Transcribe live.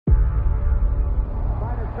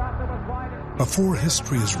Before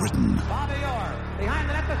history is written,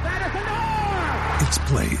 it's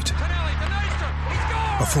played.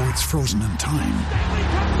 Before it's frozen in time,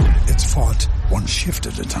 it's fought one shift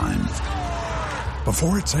at a time.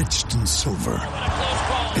 Before it's etched in silver,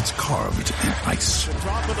 it's carved in ice.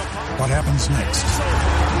 What happens next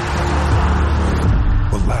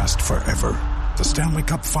will last forever. The Stanley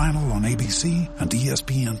Cup Final on ABC and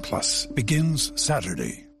ESPN Plus begins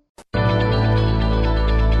Saturday.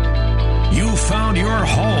 You found your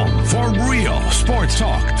home for real sports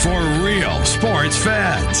talk for real sports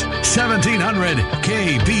fans. 1700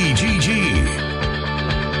 KBGG.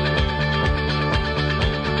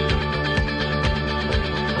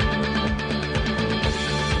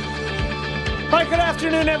 Hi, good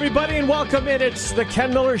afternoon, everybody, and welcome in. It's the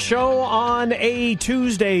Ken Miller Show on a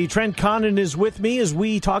Tuesday. Trent Condon is with me as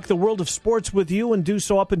we talk the world of sports with you and do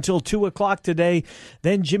so up until 2 o'clock today.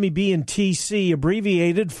 Then Jimmy B and TC,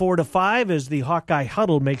 abbreviated 4 to 5, as the Hawkeye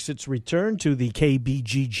Huddle makes its return to the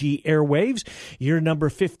KBGG airwaves. Year number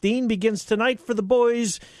 15 begins tonight for the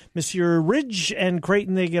boys. Monsieur Ridge and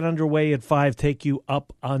Creighton, they get underway at 5, take you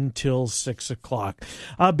up until 6 o'clock.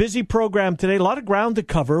 Busy program today, a lot of ground to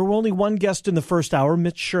cover. We're only one guest in the first hour.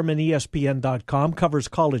 Mitch Sherman, ESPN.com, covers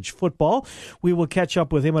college football. We will catch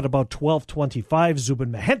up with him at about 12:25.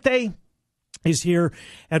 Zubin Mehenti is here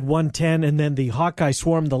at 1:10, and then the Hawkeye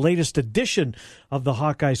Swarm, the latest edition of the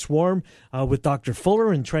Hawkeye Swarm with Dr.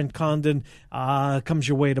 Fuller and Trent Condon, comes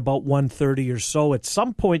your way at about 1:30 or so. At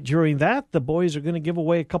some point during that, the boys are going to give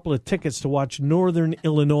away a couple of tickets to watch Northern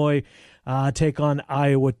Illinois take on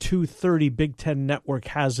Iowa. 2:30 Big Ten Network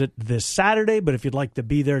has it this Saturday, but if you'd like to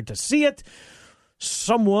be there to see it,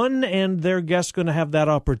 someone and their guest going to have that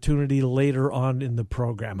opportunity later on in the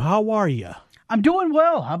program. How are you? I'm doing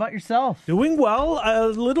well. How about yourself? Doing well. A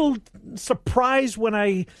little surprised when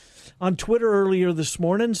I, on Twitter earlier this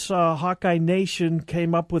morning, saw Hawkeye Nation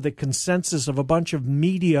came up with a consensus of a bunch of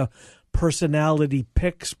media personality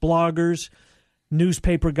picks, bloggers,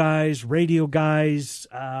 newspaper guys, radio guys,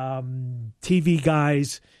 TV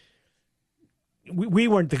guys. We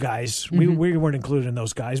weren't the guys. Mm-hmm. We weren't included in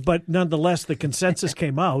those guys. But nonetheless, the consensus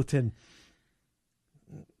came out, and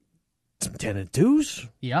some 10 and 2s.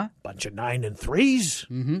 Yeah. Bunch of 9 and 3s.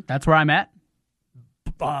 Mm-hmm. That's where I'm at.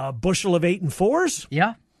 Bushel of 8 and 4s.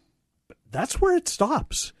 Yeah. That's where it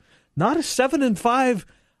stops. Not a 7 and 5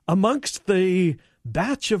 amongst the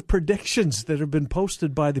batch of predictions that have been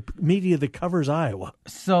posted by the media that covers Iowa.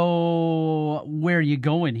 So where are you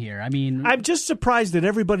going here? I mean, I'm just surprised that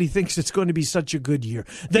everybody thinks it's going to be such a good year.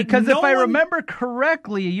 Because if I remember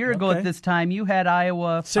correctly, a year ago at this time, you had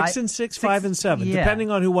Iowa 6 and 6, 5 and 7,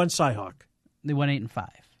 depending on who won Cy-Hawk. They went 8 and 5.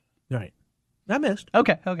 Right. I missed.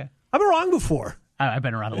 Okay. I've been wrong before. I've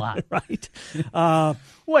been around a lot. Right.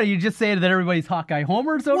 What, are you just saying that everybody's Hawkeye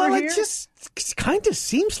homers over here? Well, it just kind of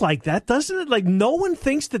seems like that, doesn't it? Like, no one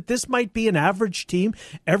thinks that this might be an average team.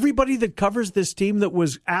 Everybody that covers this team that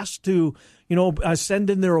was asked to,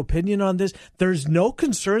 send in their opinion on this, there's no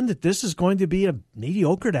concern that this is going to be a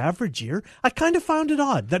mediocre to average year. I kind of found it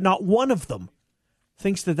odd that not one of them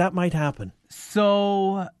thinks that might happen.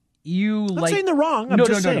 So you I'm not saying they're wrong. I'm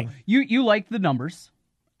just saying. No. You like the numbers.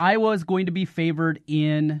 Iowa is going to be favored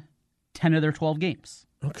in 10 of their 12 games.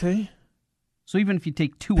 Okay. So even if you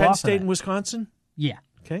take 2 Penn off State of and Wisconsin? Yeah.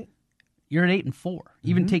 Okay. You're at 8 and 4,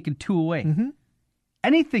 even taking 2 away. Mm-hmm.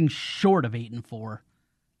 Anything short of 8 and 4,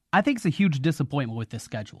 I think it's a huge disappointment with this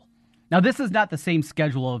schedule. Now, this is not the same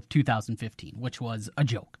schedule of 2015, which was a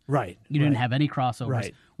joke. Right. You didn't have any crossovers.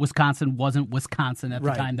 Right. Wisconsin wasn't Wisconsin at the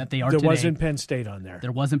time that they are today. There wasn't Penn State on there.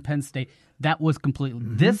 There wasn't Penn State. That was completely...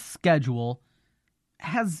 This schedule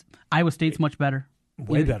has... Iowa State's much better.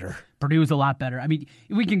 Way better. Purdue's a lot better. I mean,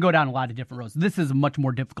 we can go down a lot of different roads. This is a much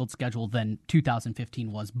more difficult schedule than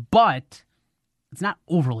 2015 was, but it's not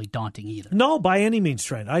overly daunting either. No, by any means,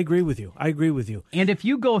 Trent. I agree with you. And if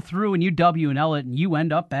you go through and you W and L it and you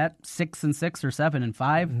end up at 6 and 6 or 7 and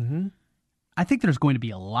 5, I think there's going to be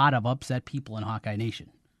a lot of upset people in Hawkeye Nation.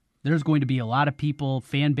 There's going to be a lot of people,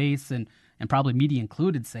 fan base and probably media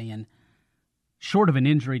included, saying, short of an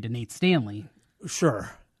injury to Nate Stanley, sure,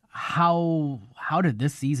 how did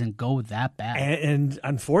this season go that bad? And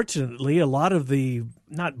unfortunately, a lot of the,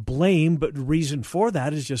 not blame, but reason for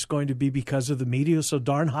that is just going to be because of the media so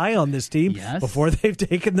darn high on this team before they've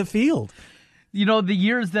taken the field. The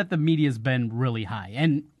years that the media's been really high,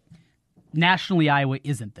 and nationally Iowa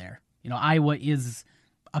isn't there. Iowa is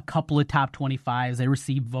a couple of top 25s. They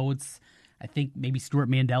receive votes. I think maybe Stuart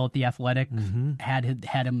Mandel at The Athletic had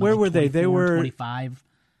him. Where were they? They were 25.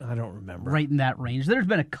 I don't remember. Right in that range. There's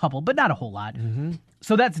been a couple, but not a whole lot.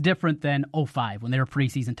 So that's different than 05 when they were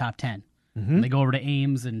preseason top 10. They go over to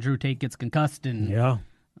Ames and Drew Tate gets concussed and Yeah.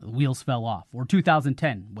 the wheels fell off. Or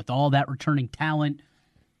 2010 with all that returning talent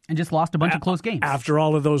and just lost a bunch of close games. After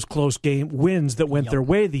all of those close game wins that went their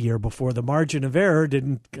way the year before, the margin of error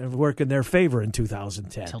didn't work in their favor in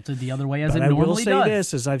 2010. Tilted the other way as But it I will normally say does.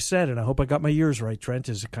 this, as I've said, and I hope I got my years right, Trent,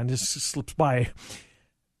 as it kind of slips by.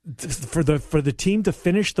 For the team to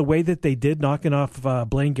finish the way that they did, knocking off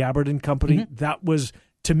Blaine Gabbert and company, that was,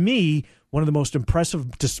 to me, one of the most impressive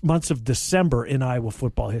months of December in Iowa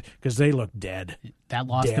football, because they looked dead. That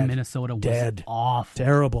loss to Minnesota was awful.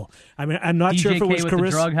 Terrible. I mean, I'm not sure if it was with the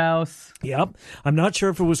drug house. Yep. I'm not sure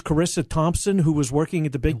if it was Carissa Thompson, who was working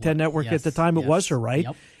at the Big Ten Network at the time. It was her, right?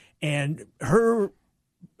 Yep. And her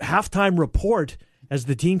halftime report as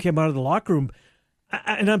the team came out of the locker room,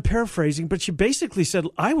 and I'm paraphrasing, but she basically said,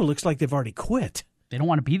 Iowa looks like they've already quit. They don't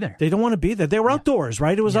want to be there. They don't want to be there. They were outdoors,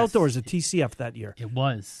 right? It was outdoors at TCF that year. It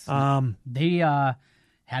was. They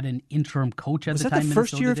had an interim coach at the time. Was that the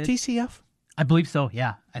first year of TCF? I believe so,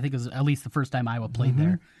 yeah. I think it was at least the first time Iowa played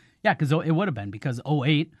there. Yeah, because it would have been, because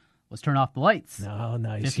 2008 was turn off the lights. Oh,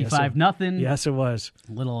 nice. 55-0. Yes, it was.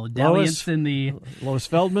 Little dalliance in the... Lois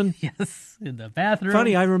Feldman. Yes, in the bathroom.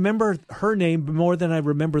 Funny, I remember her name more than I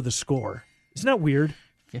remember the score. Isn't that weird?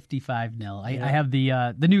 55-0. I have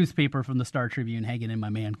the newspaper from the Star Tribune hanging in my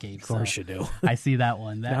man cave. Of course you do. I see that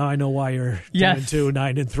one. Now I know why you're 10-2,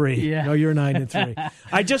 9-3. Yeah. No, you're 9-3.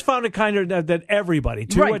 I just found it kind of that everybody,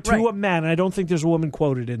 to a man, and I don't think there's a woman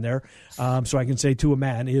quoted in there, so I can say to a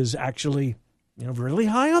man, is actually really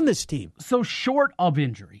high on this team. So short of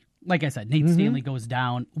injury, like I said, Nate Stanley goes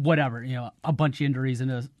down, whatever, a bunch of injuries in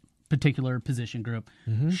a particular position group.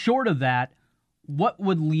 Short of that, what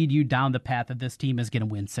would lead you down the path that this team is going to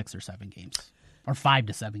win 6 or 7 games, or 5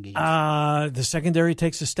 to 7 games? The secondary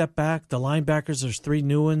takes a step back. The linebackers, there's 3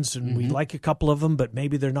 new ones, and we like a couple of them, but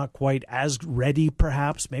maybe they're not quite as ready,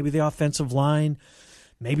 perhaps. Maybe the offensive line,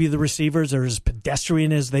 maybe the receivers are as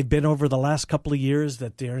pedestrian as they've been over the last couple of years,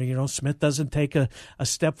 that Smith doesn't take a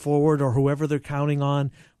step forward, or whoever they're counting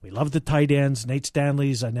on. We love the tight ends. Nate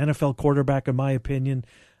Stanley's an NFL quarterback, in my opinion.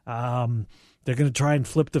 They're going to try and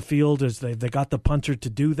flip the field as they got the punter to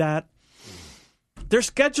do that. Their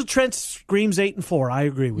schedule, Trent, screams 8-4. I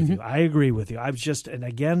agree with you. I agree with you. I was just, and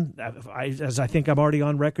again, as I think I'm already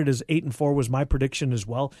on record as 8-4 was my prediction as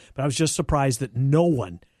well. But I was just surprised that no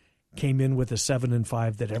one came in with a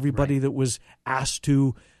 7-5. That everybody that was asked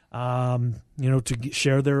to, to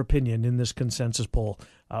share their opinion in this consensus poll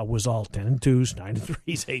was all 10-2s,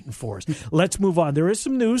 9-3s, 8-4s. Let's move on. There is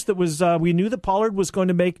some news that was we knew that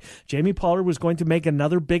Jamie Pollard was going to make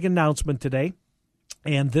another big announcement today.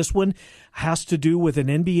 And this one has to do with an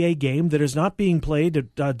NBA game that is not being played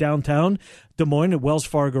at downtown Des Moines at Wells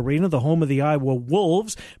Fargo Arena, the home of the Iowa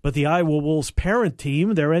Wolves. But the Iowa Wolves parent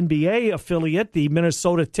team, their NBA affiliate, the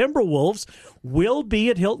Minnesota Timberwolves, will be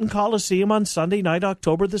at Hilton Coliseum on Sunday night,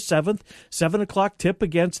 October the 7th, 7 o'clock tip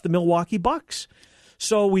against the Milwaukee Bucks.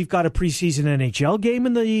 So we've got a preseason NHL game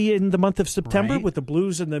in the month of September with the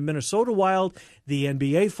Blues and the Minnesota Wild. The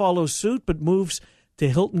NBA follows suit, but moves to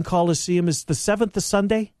Hilton Coliseum. Is the 7th a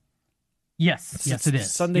Sunday? Yes, it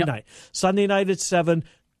is. Sunday night. Sunday night at 7.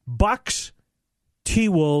 Bucks,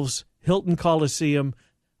 T-Wolves, Hilton Coliseum,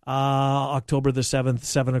 October the 7th,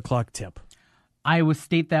 7 o'clock tip. Iowa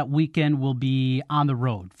State that weekend will be on the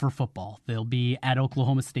road for football. They'll be at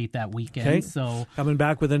Oklahoma State that weekend. Okay. So coming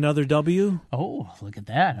back with another W. Oh, look at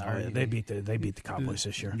that! They beat the Cowboys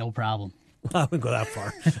this year. No problem. I wouldn't go that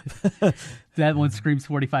far. That one screams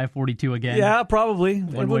 45-42 again. Yeah, probably.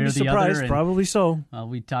 One way or the other. Probably so.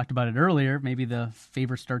 We talked about it earlier. Maybe the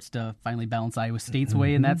favor starts to finally balance Iowa State's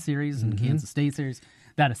way in that series and Kansas State series.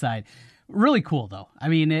 That aside, really cool though. I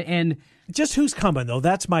mean, and just who's coming though?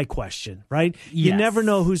 That's my question, right? Yes. You never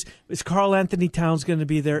know is Karl Anthony Towns going to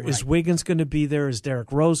be there? Right. Is Wiggins going to be there? Is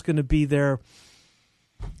Derrick Rose going to be there?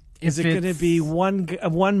 Is it going to be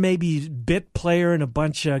one maybe bit player and a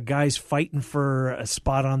bunch of guys fighting for a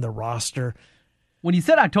spot on the roster? When you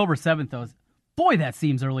said October 7th, though, boy, that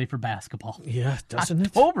seems early for basketball. Yeah, doesn't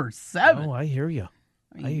October 7th. Oh, I hear you.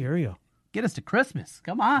 I hear you. Get us to Christmas.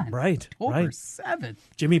 Come on. Right. October 7th.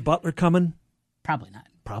 Jimmy Butler coming? Probably not.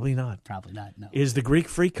 Probably not, no. Is the Greek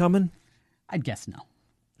Freak coming? I'd guess no.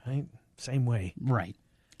 Right. Same way. Right.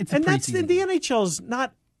 And that's the NHL's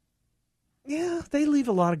not. Yeah, they leave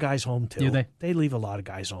a lot of guys home, too. Do they? They leave a lot of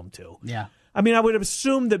guys home, too. Yeah. I mean, I would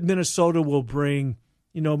assume that Minnesota will bring,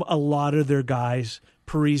 a lot of their guys.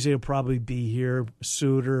 Parise will probably be here,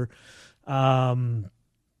 Suter. I'm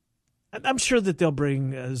sure that they'll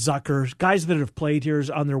bring Zucker. Guys that have played here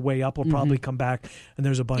on their way up will probably come back, and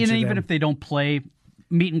there's a bunch of them. And even if they don't play,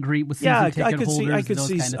 meet and greet with season ticket holders.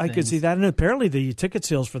 I could see that, and apparently the ticket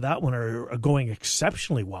sales for that one are going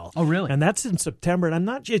exceptionally well. Oh, really? And that's in September, and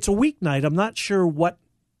it's a weeknight. I'm not sure what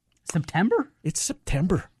September. It's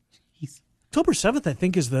September. Jeez. October 7th, I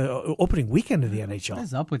think, is the opening weekend of the NHL. What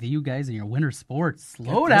is up with you guys and your winter sports?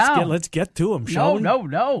 Slow down. Let's get to them, shall we?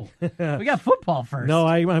 No. We got football first. No,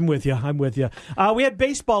 I'm with you. We had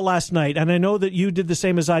baseball last night, and I know that you did the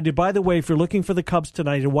same as I did. By the way, if you're looking for the Cubs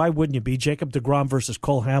tonight, and why wouldn't you be? Jacob deGrom versus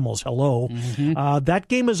Cole Hamels. Hello. Mm-hmm. That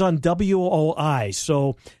game is on WOI.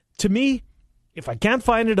 So, to me, if I can't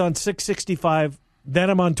find it on 665, then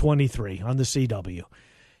I'm on 23 on the CW.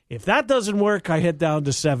 If that doesn't work, I head down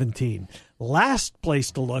to 17. Last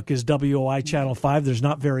place to look is WOI Channel 5. There's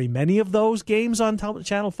not very many of those games on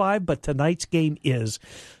Channel 5, but tonight's game is.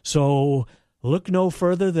 So look no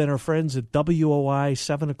further than our friends at WOI,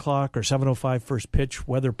 7 o'clock or 7:05 first pitch,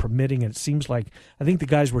 weather permitting. And it seems like, I think the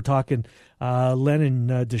guys were talking, Len and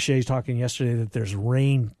Deshays talking yesterday that there's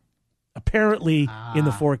rain apparently in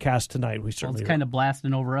the forecast tonight. It's kind of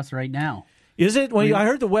blasting over us right now. Is it? Well, I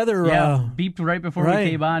heard the weather. Beeped right before we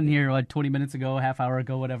came on here, like 20 minutes ago, half hour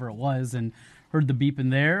ago, whatever it was, and heard the beep in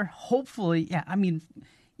there. Hopefully,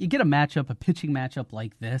 you get a pitching matchup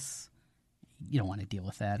like this, you don't want to deal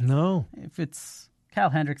with that. No. If it's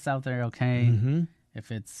Kyle Hendricks out there, okay. Mm-hmm.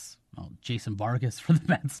 If it's Jason Vargas for the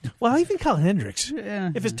Mets. Well, even Kyle Hendricks.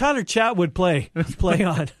 Yeah. If it's Tyler Chatwood play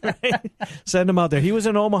on, right? Send him out there. He was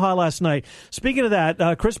in Omaha last night. Speaking of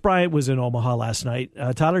that, Chris Bryant was in Omaha last night.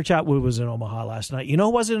 Tyler Chatwood was in Omaha last night. You know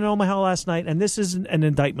who wasn't in Omaha last night? And this isn't an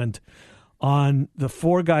indictment on the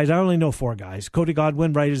four guys. I only know four guys. Cody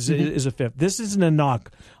Godwin, right, is a fifth. This isn't a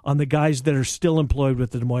knock on the guys that are still employed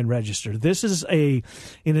with the Des Moines Register. This is an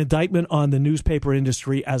indictment on the newspaper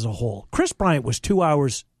industry as a whole. Chris Bryant was 2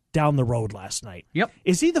 hours down the road last night. Yep.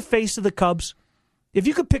 Is he the face of the Cubs? If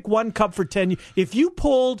you could pick one Cub for 10 years, if you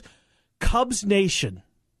pulled Cubs Nation,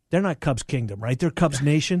 they're not Cubs Kingdom, right? They're Cubs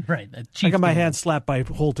Nation. Right. I got my hand slapped by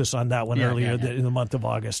Holtis on that one earlier in the month of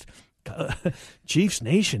August. Chiefs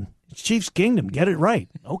Nation. It's Chiefs Kingdom. Get it right.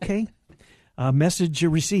 Okay. Message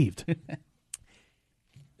received.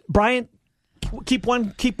 Bryant, keep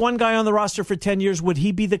one guy on the roster for 10 years. Would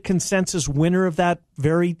he be the consensus winner of that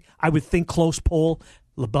very, I would think, close poll?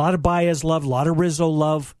 A lot of Baez love, a lot of Rizzo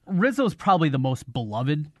love. Rizzo's probably the most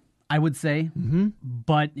beloved, I would say. Mm-hmm.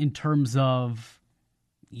 But in terms of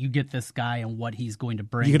you get this guy and what he's going to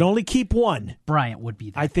bring, you can only keep one. Bryant would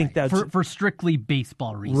be that I think guy. that's for strictly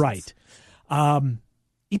baseball reasons. Right.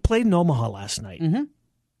 He played in Omaha last night. Mm-hmm.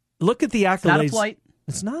 Look at the accolades. It's not a flight.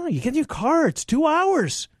 It's not. You get in your car. It's 2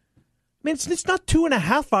 hours. I mean, it's not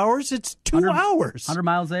 2.5 hours. It's 2 hours. 100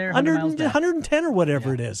 miles there, 100 miles back. 110 or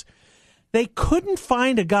whatever it is. They couldn't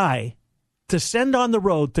find a guy to send on the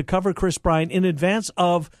road to cover Chris Bryant in advance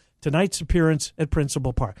of tonight's appearance at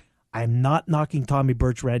Principal Park. I'm not knocking Tommy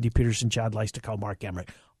Birch, Randy Peterson, Chad Leistikow, Mark Emmerich,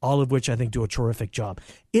 all of which I think do a terrific job.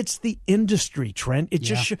 It's the industry, Trent. It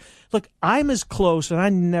just look, I'm as close, and I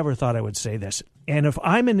never thought I would say this. And if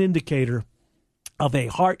I'm an indicator of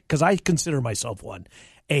because I consider myself one,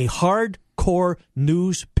 a hardcore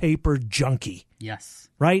newspaper junkie. Yes.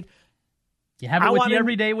 Right? You have it with you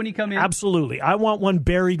every day when you come in? Absolutely. I want one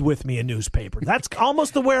buried with me, a newspaper. That's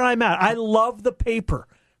almost where I'm at. I love the paper,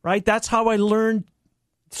 right? That's how I learned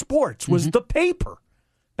sports, was the paper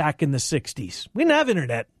back in the 60s. We didn't have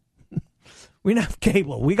internet. We didn't have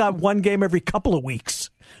cable. We got one game every couple of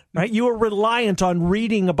weeks, right? You were reliant on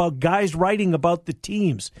reading about guys writing about the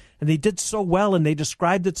teams, and they did so well, and they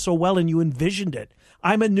described it so well, and you envisioned it.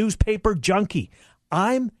 I'm a newspaper junkie.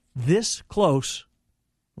 I'm this close.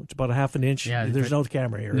 It's about a half an inch. Yeah, there's no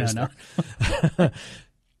camera here, is no. there?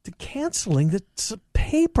 To canceling the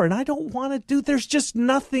paper, and I don't want to do. There's just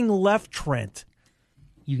nothing left, Trent.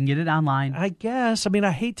 You can get it online. I guess. I mean,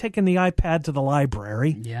 I hate taking the iPad to the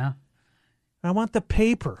library. Yeah. I want the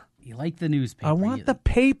paper. You like the newspaper. I want the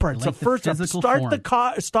paper. It's like the first step.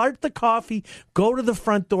 Start the coffee, go to the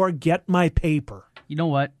front door, get my paper. You know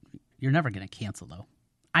what? You're never going to cancel, though.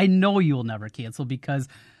 I know you will never cancel because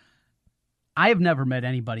I have never met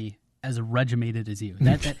anybody as regimented as you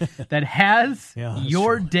that has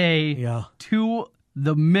your day to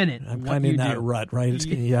the minute. I'm kind of in that rut, right?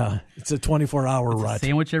 It's a 24-hour rut.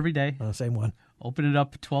 Sandwich every day. Same one. Open it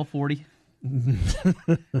up at 12:40.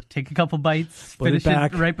 Take a couple bites. Put finish it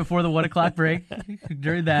back. right before the 1 o'clock break.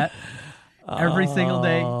 During that, every single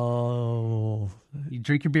day. You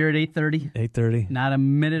drink your beer at 8:30. 8:30. Not a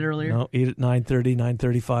minute earlier. No, eat at 9:30,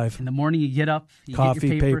 9:35. In the morning, you get up, you coffee,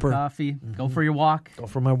 get your paper. coffee, go for your walk. Go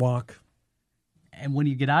for my walk. And when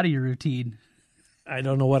you get out of your routine, I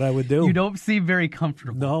don't know what I would do. You don't seem very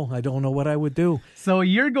comfortable. No, I don't know what I would do. So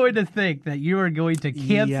you're going to think that you are going to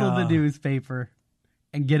cancel the newspaper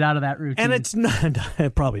and get out of that routine. And it's not,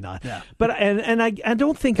 probably not. Yeah. But I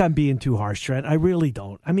don't think I'm being too harsh, Trent. I really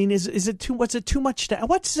don't. I mean, is it too? Was it too much?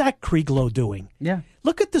 What's Zach Krieglow doing? Yeah.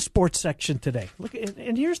 Look at the sports section today. Look,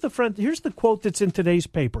 and here's the quote that's in today's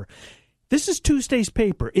paper. This is Tuesday's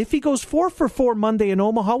paper. If he goes 4 for 4 Monday in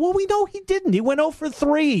Omaha, well, we know he didn't. He went 0 for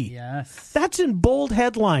 3. Yes. That's in bold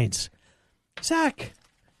headlines. Zach,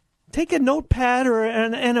 take a notepad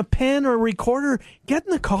and a pen or a recorder. Get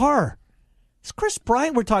in the car. It's Chris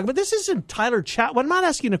Bryant we're talking about. This isn't Tyler Chatwin. I'm not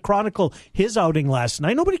asking to chronicle his outing last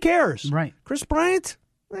night. Nobody cares. Right. Chris Bryant,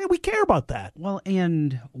 we care about that. Well,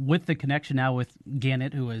 and with the connection now with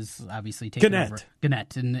Gannett, who is obviously taking over.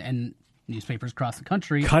 Gannett and newspapers across the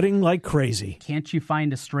country. Cutting like crazy. Can't you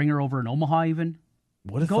find a stringer over in Omaha even?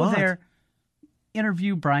 What a Go thought. there,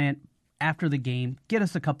 interview Bryant after the game, get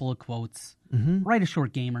us a couple of quotes, write a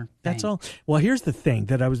short gamer. That's Bang. all. Well, here's the thing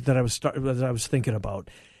that I was thinking about.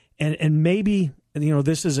 And maybe,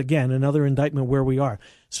 this is, again, another indictment where we are.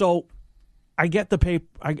 So I get the paper.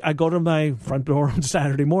 I go to my front door on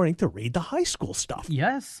Saturday morning to read the high school stuff.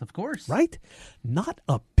 Yes, of course. Right? Not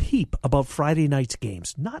a peep about Friday night's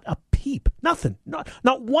games. Not a peep. Nothing.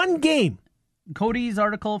 Not one game. Cody's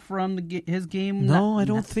article from his game? No, I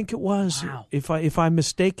don't think it was. Wow. If I'm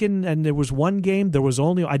mistaken, and there was one game, there was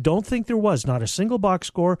only. I don't think there was. Not a single box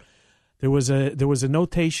score. There was a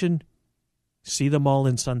notation. See them all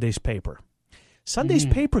in Sunday's paper. Sunday's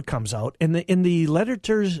paper comes out, and in the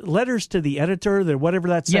letters to the editor, whatever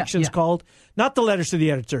that section's called, not the letters to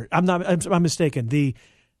the editor. I'm mistaken.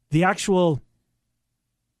 The actual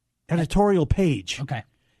editorial page. Okay.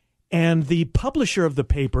 And the publisher of the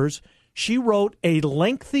papers, she wrote a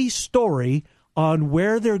lengthy story on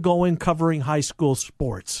where they're going covering high school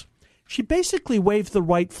sports. She basically waved the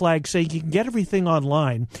white flag saying you can get everything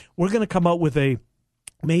online. We're going to come out with a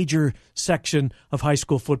major section of high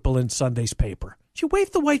school football in Sunday's paper. She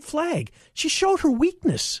waved the white flag. She showed her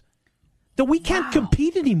weakness, that we can't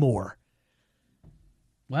compete anymore.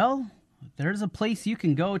 Well, there's a place you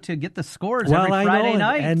can go to get the scores every Friday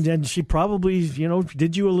night. And she probably,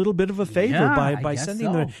 did you a little bit of a favor by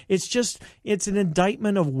sending them. It's an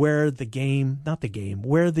indictment of where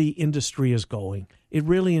where the industry is going. It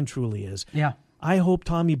really and truly is. Yeah. I hope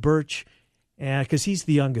Tommy Birch, because he's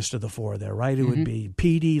the youngest of the four there, right? It would be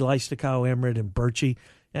Petey, Leistokow, Emmerich, and Birchie,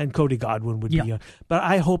 and Cody Godwin would be young. But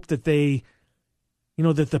I hope that they,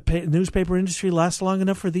 that the newspaper industry lasts long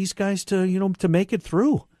enough for these guys to, to make it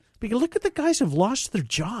through. Because look at the guys who've lost their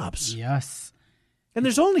jobs. Yes. And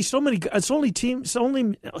there's only so many teams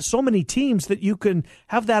that you can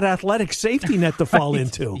have that athletic safety net to fall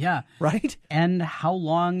into. Yeah. Right? And how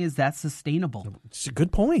long is that sustainable? It's a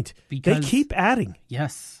good point. Because they keep adding.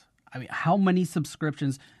 Yes. I mean, how many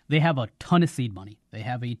subscriptions? They have a ton of seed money. They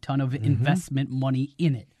have a ton of investment money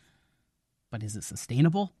in it. But is it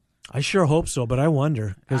sustainable? I sure hope so, but I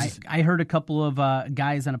wonder. I heard a couple of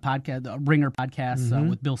guys on a podcast, a Ringer podcast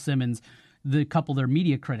with Bill Simmons. The couple of their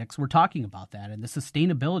media critics were talking about that and the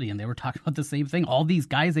sustainability, and they were talking about the same thing. All these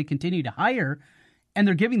guys they continue to hire, and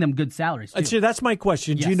they're giving them good salaries too. See, that's my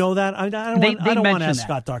question. Yes. Do you know that? I don't want to ask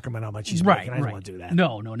Scott Dockerman how much he's making. I don't want to do that.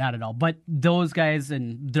 No, not at all. But those guys,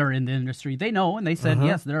 and they're in the industry, they know, and they said,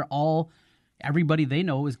 yes, everybody they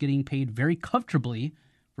know is getting paid very comfortably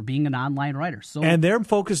for being an online writer. So, and they're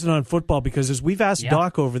focusing on football because as we've asked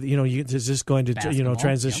Doc over the, is this going to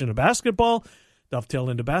transition to basketball, dovetail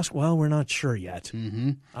into basketball? Well, we're not sure yet.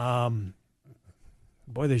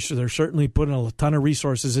 Boy, they're certainly putting a ton of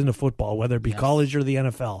resources into football, whether it be college or the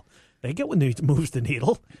NFL. They get when it moves the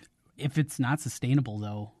needle. If it's not sustainable,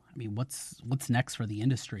 though, I mean, what's next for the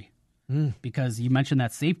industry? Because you mentioned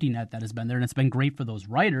that safety net that has been there, and it's been great for those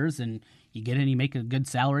writers, and you get in, you make a good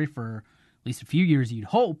salary for at least a few years, you'd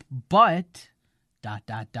hope, but ...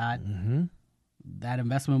 That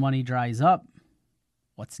investment money dries up.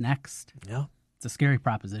 What's next? Yeah. It's a scary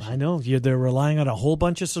proposition. I know. They're relying on a whole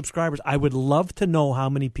bunch of subscribers. I would love to know how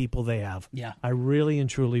many people they have. Yeah. I really and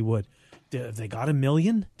truly would. Have they got 1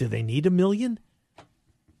 million? Do they need 1 million?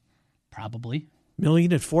 Probably. $1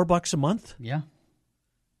 million at $4 a month? Yeah.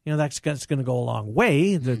 That's going to go a long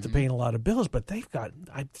way. They're paying a lot of bills, but they've got.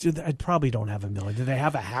 I probably don't have 1 million. Do they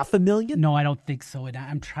have a $500,000? No, I don't think so. And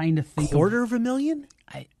I'm trying to think. $250,000?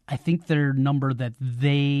 I think their number that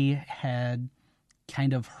they had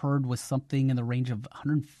kind of heard was something in the range of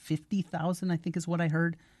 150,000. I think is what I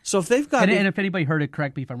heard. So if they've got, and if anybody heard it,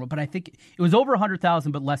 correct me if I'm wrong. But I think it was over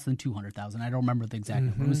 100,000, but less than 200,000. I don't remember the exact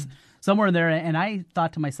number. It was somewhere in there. And I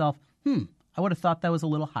thought to myself, I would have thought that was a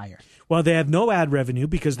little higher. Well, they have no ad revenue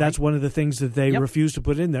because that's one of the things that they refuse to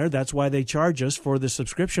put in there. That's why they charge us for the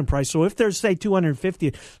subscription price. So if there's, say,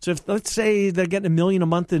 $250, so if let's say they're getting $1 million a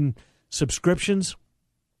month in subscriptions,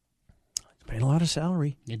 it's paying a lot of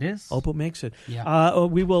salary. It is. Hope it makes it. Yeah.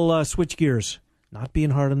 We will switch gears. Not being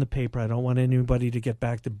hard on the paper. I don't want anybody to get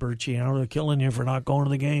back to Birchie. I don't know, killing you for not going to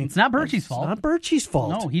the game. It's not Birchie's fault. It's not Birchie's fault.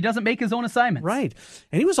 No, he doesn't make his own assignments. Right.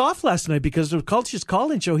 And he was off last night because of the Culture's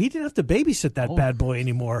call-in show. He didn't have to babysit that bad boy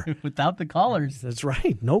anymore. Without the callers. That's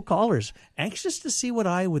right. No callers. Anxious to see what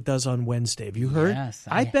Iowa does on Wednesday. Have you heard? Yes.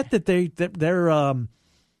 I bet that they're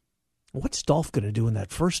what's Dolph going to do in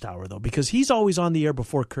that first hour, though? Because he's always on the air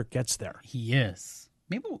before Kirk gets there. He is.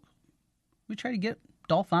 Maybe we try to get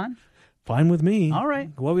Dolph on. Fine with me. All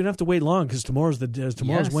right. Well, we don't have to wait long because tomorrow's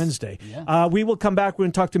Wednesday. Yeah. We will come back. We're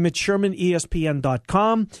going to talk to Mitch Sherman,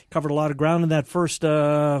 ESPN.com. Covered a lot of ground in that first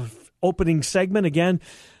opening segment. Again,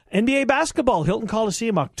 NBA basketball, Hilton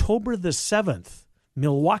Coliseum, October the 7th.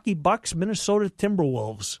 Milwaukee Bucks, Minnesota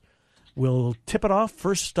Timberwolves. We'll tip it off.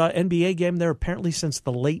 First NBA game there apparently since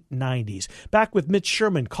the late 90s. Back with Mitch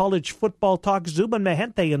Sherman, college football talk. Zubin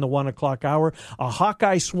Mehenti in the 1 o'clock hour. A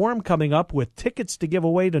Hawkeye Swarm coming up with tickets to give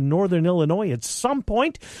away to Northern Illinois at some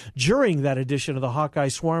point during that edition of the Hawkeye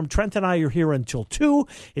Swarm. Trent and I are here until 2.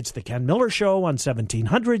 It's the Ken Miller Show on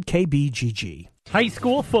 1700 KBGG. High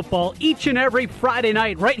school football each and every Friday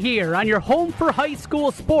night right here on your home for high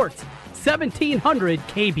school sports. 1700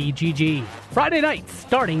 KBGG. Friday nights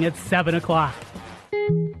starting at 7 o'clock.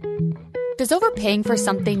 Does overpaying for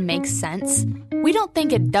something make sense? We don't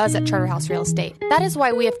think it does at Charterhouse Real Estate. That is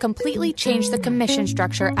why we have completely changed the commission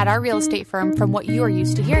structure at our real estate firm from what you are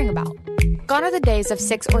used to hearing about. Gone are the days of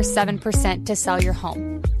 6 or 7% to sell your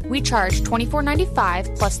home. We charge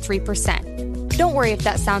 $24.95 plus 3%. Don't worry if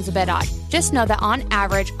that sounds a bit odd. Just know that on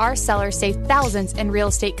average, our sellers save thousands in real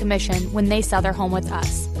estate commission when they sell their home with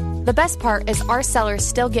us. The best part is our sellers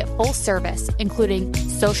still get full service, including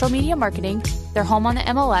social media marketing, their home on the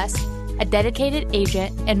MLS, a dedicated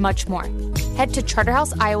agent, and much more. Head to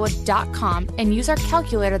charterhouseiowa.com and use our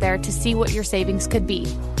calculator there to see what your savings could be.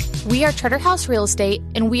 We are Charterhouse Real Estate,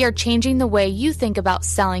 and we are changing the way you think about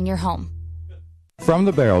selling your home. From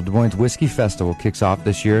the Barrel, Des Moines Whiskey Festival kicks off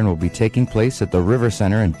this year and will be taking place at the River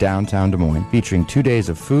Center in downtown Des Moines, featuring 2 days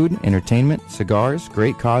of food, entertainment, cigars,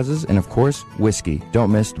 great causes, and of course, whiskey.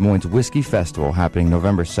 Don't miss Des Moines Whiskey Festival happening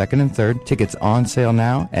November 2nd and 3rd. Tickets on sale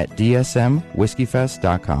now at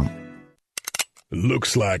dsmwhiskeyfest.com.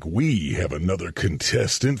 Looks like we have another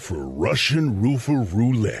contestant for Russian Roofer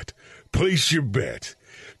Roulette. Place your bet.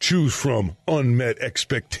 Choose from unmet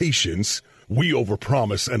expectations, we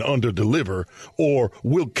overpromise and underdeliver, or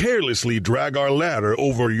we'll carelessly drag our ladder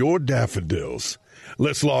over your daffodils.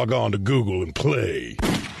 Let's log on to Google and play.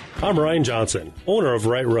 I'm Ryan Johnson, owner of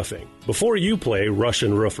Wright Roofing. Before you play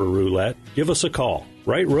Russian Roofer Roulette, give us a call.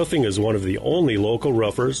 Wright Roofing is one of the only local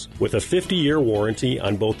roofers with a 50-year warranty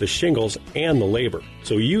on both the shingles and the labor.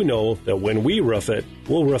 So you know that when we roof it,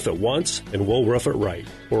 we'll roof it once and we'll roof it right.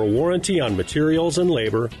 For a warranty on materials and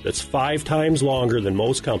labor that's 5 times longer than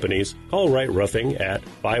most companies, call Wright Roofing at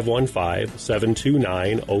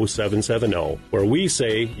 515-729-0770, where we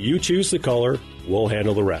say you choose the color, we'll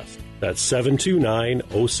handle the rest. That's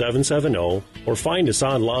 729-0770, or find us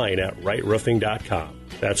online at wrightroofing.com.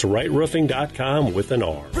 That's wrightroofing.com with an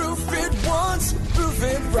R. Roof it once, roof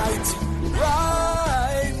it right.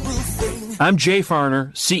 Right Roofing. I'm Jay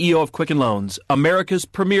Farner, CEO of Quicken Loans, America's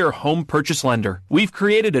premier home purchase lender. We've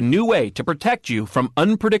created a new way to protect you from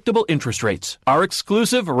unpredictable interest rates. Our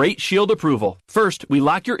exclusive Rate Shield approval. First, we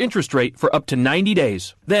lock your interest rate for up to 90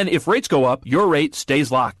 days. Then, if rates go up, your rate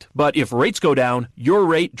stays locked. But if rates go down, your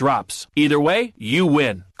rate drops. Either way, you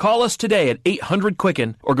win. Call us today at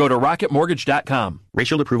 800-QUICKEN or go to rocketmortgage.com. Rate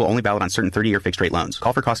Shield approval only valid on certain 30-year fixed-rate loans.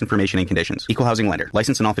 Call for cost information and conditions. Equal housing lender.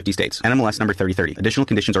 Licensed in all 50 states. NMLS number 3030. Additional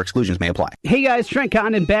conditions or exclusions may apply. Hey guys, Trent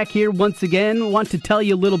Condon back here once again. Want to tell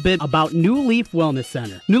you a little bit about New Leaf Wellness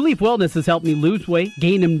Center. New Leaf Wellness has helped me lose weight,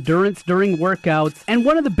 gain endurance during workouts, and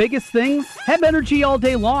one of the biggest things, have energy all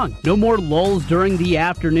day long. No more lulls during the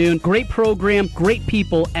afternoon. Great program, great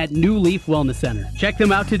people at New Leaf Wellness Center. Check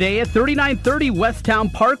them out today at 3930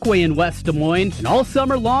 Westtown Parkway in West Des Moines, and all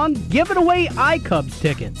summer long, giving away iCubs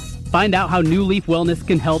tickets. Find out how New Leaf Wellness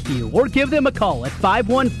can help you, or give them a call at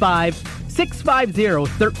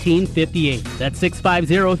 515-650-1358. That's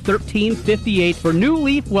 650-1358 for New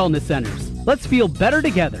Leaf Wellness Centers. Let's feel better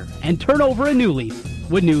together and turn over a new leaf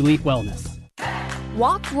with New Leaf Wellness.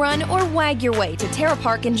 Walk, run, or wag your way to Terra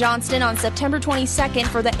Park in Johnston on September 22nd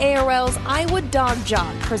for the ARL's Iowa Dog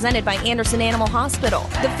Jog, presented by Anderson Animal Hospital.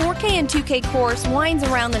 The 4K and 2K course winds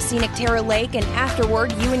around the scenic Terra Lake, and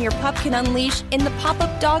afterward, you and your pup can unleash in the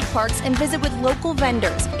pop-up dog parks and visit with local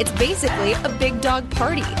vendors. It's basically a big dog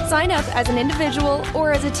party. Sign up as an individual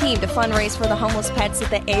or as a team to fundraise for the homeless pets at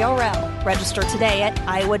the ARL. Register today at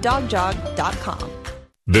iowadogjog.com.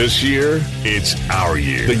 This year, it's our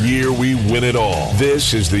year. The year we win it all.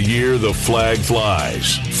 This is the year the flag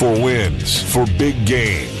flies. For wins, for big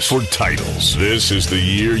games, for titles. This is the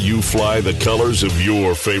year you fly the colors of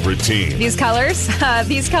your favorite team. These colors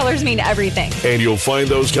mean everything. And you'll find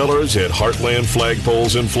those colors at Heartland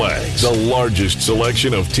Flagpoles and Flags. The largest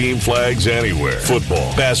selection of team flags anywhere.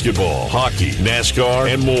 Football, basketball, hockey,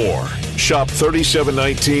 NASCAR, and more. Shop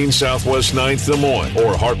 3719 Southwest 9th Des Moines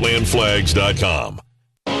or heartlandflags.com.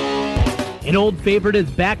 An old favorite is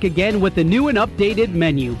back again with a new and updated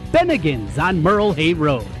menu, Bennigan's on Merle Hay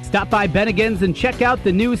Road. Stop by Bennigan's and check out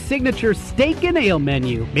the new signature steak and ale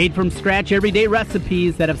menu, made from scratch everyday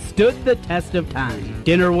recipes that have stood the test of time.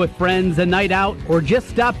 Dinner with friends, a night out, or just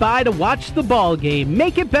stop by to watch the ball game.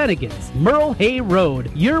 Make it Bennigan's, Merle Hay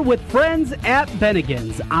Road. You're with friends at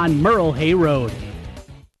Bennigan's on Merle Hay Road.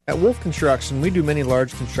 At Wolf Construction, we do many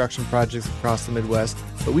large construction projects across the Midwest,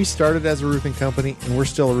 but we started as a roofing company and we're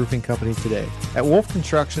still a roofing company today. At Wolf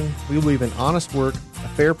Construction, we believe in honest work, a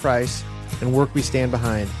fair price, and work we stand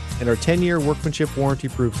behind, and our 10-year workmanship warranty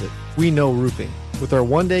proves it. We know roofing. With our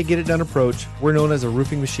one-day get-it-done approach, we're known as a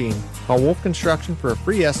roofing machine. Call Wolf Construction for a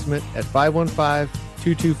free estimate at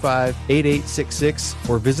 515-225-8866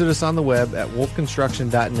 or visit us on the web at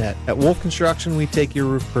wolfconstruction.net. At Wolf Construction, we take your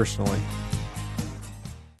roof personally.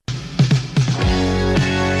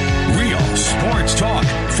 Sports talk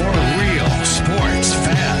for real sports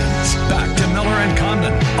fans. Back to Miller and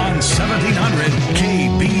Condon on 1700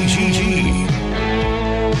 KBGG.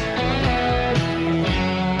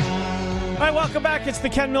 All right, welcome back. It's the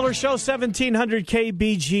Ken Miller Show, 1700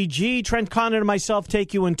 KBGG. Trent Condon and myself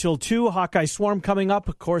take you until 2. Hawkeye Swarm coming up.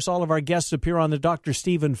 Of course, all of our guests appear on the Dr.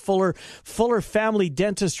 Stephen Fuller Family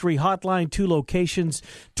Dentistry Hotline. 2 locations,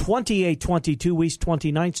 2822 East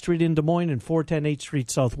 29th Street in Des Moines and 410 8th Street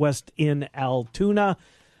Southwest in Altoona.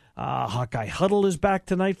 Hawkeye Huddle is back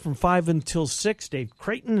tonight from 5 until 6. Dave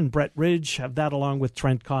Creighton and Brett Ridge have that along with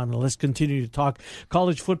Trent Condon. Let's continue to talk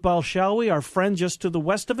college football, shall we? Our friend just to the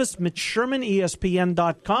west of us, Mitch Sherman,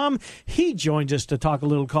 ESPN.com. He joins us to talk a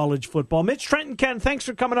little college football. Mitch, Trent, and Ken, thanks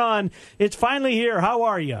for coming on. It's finally here. How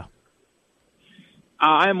are you?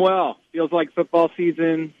 I'm well. Feels like football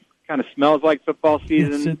season. Kind of smells like football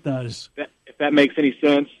season. Yes, it does. If that makes any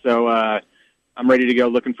sense. So, I'm ready to go.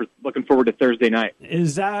 Looking forward to Thursday night.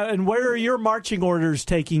 And where are your marching orders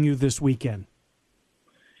taking you this weekend?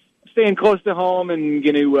 Staying close to home and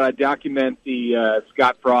going to document the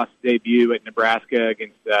Scott Frost debut at Nebraska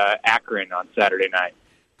against Akron on Saturday night.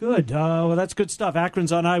 Good. Well, that's good stuff.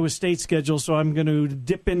 Akron's on Iowa State's schedule, so I'm going to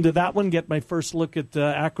dip into that one, get my first look at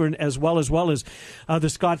Akron as well as the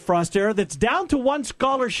Scott Frost era. That's down to 1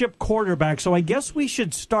 scholarship quarterback, so I guess we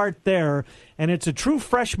should start there. And it's a true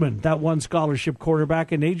freshman, that 1 scholarship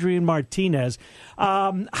quarterback, and Adrian Martinez.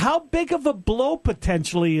 How big of a blow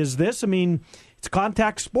potentially is this? I mean, it's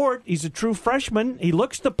contact sport. He's a true freshman. He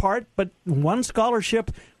looks the part, but 1 scholarship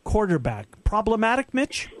quarterback. Problematic,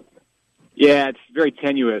 Mitch? Yeah, it's very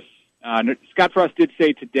tenuous. Scott Frost did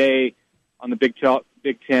say today on the Big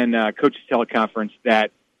Ten Coaches Teleconference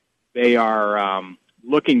that they are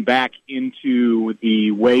looking back into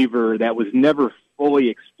the waiver that was never fully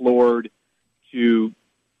explored to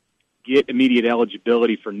get immediate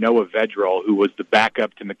eligibility for Noah Vedral, who was the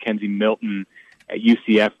backup to Mackenzie Milton at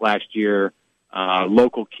UCF last year,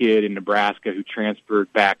 local kid in Nebraska who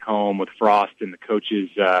transferred back home with Frost and the coaches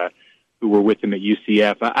who were with him at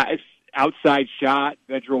UCF. Outside shot,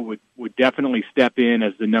 Vedral would definitely step in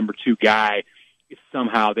as the number 2 guy if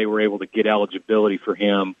somehow they were able to get eligibility for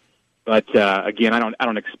him. But again, I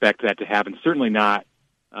don't expect that to happen. Certainly not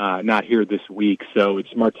here this week. So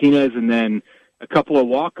it's Martinez and then a couple of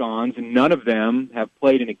walk-ons, and none of them have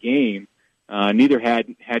played in a game. Neither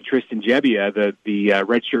had Tristan Gebbia, the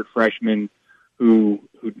redshirt freshman who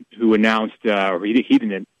announced,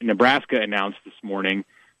 Nebraska announced this morning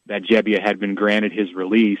that Gebbia had been granted his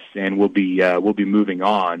release and will be moving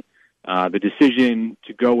on. The decision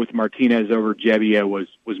to go with Martinez over Gebbia was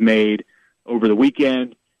made over the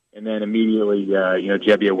weekend, and then immediately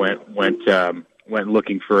Gebbia went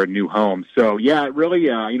looking for a new home. So yeah, really,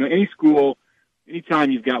 any school, anytime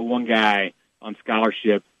you've got 1 guy on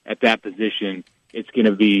scholarship at that position, it's going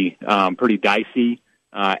to be pretty dicey.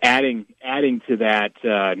 adding to that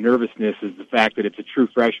nervousness is the fact that it's a true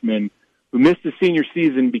freshman who missed the senior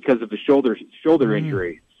season because of the shoulder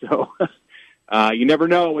injury. So you never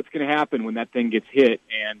know what's going to happen when that thing gets hit.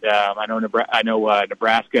 And I know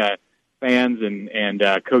Nebraska fans and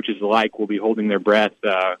coaches alike will be holding their breath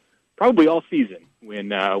probably all season when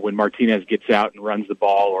Martinez gets out and runs the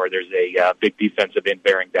ball, or there's a big defensive end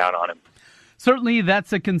bearing down on him. Certainly,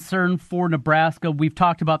 that's a concern for Nebraska. We've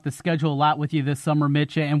talked about the schedule a lot with you this summer,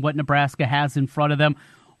 Mitch, and what Nebraska has in front of them.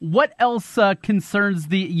 What else concerns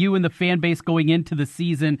you and the fan base going into the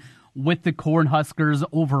season with the Cornhuskers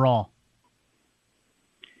overall?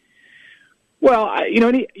 Well,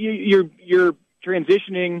 you're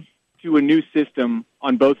transitioning to a new system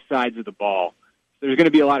on both sides of the ball. There's going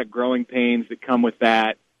to be a lot of growing pains that come with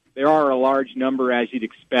that. There are a large number, as you'd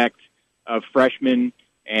expect, of freshmen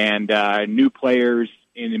and new players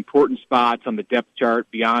in important spots on the depth chart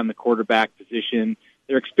beyond the quarterback position.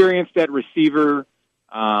 They're experienced at receiver,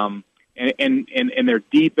 and they're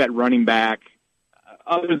deep at running back.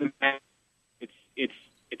 Other than that,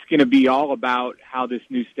 it's going to be all about how this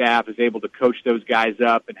new staff is able to coach those guys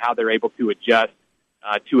up and how they're able to adjust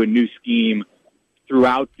to a new scheme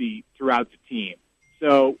throughout the team.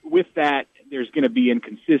 So with that, there's going to be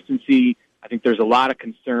inconsistency. I think there's a lot of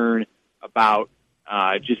concern about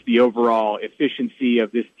just the overall efficiency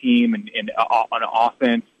of this team and on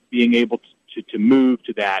offense being able to move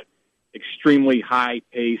to that extremely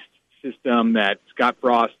high-paced system that Scott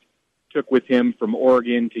Frost took with him from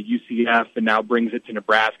Oregon to UCF and now brings it to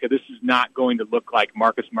Nebraska. This is not going to look like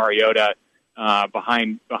Marcus Mariota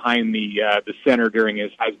behind the center during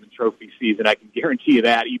his Heisman Trophy season. I can guarantee you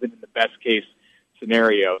that, even in the best-case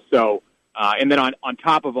scenario. So, and then on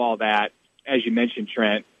top of all that, as you mentioned,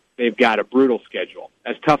 Trent, they've got a brutal schedule,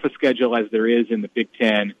 as tough a schedule as there is in the Big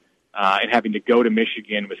Ten, and having to go to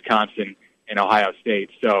Michigan, Wisconsin, and Ohio State.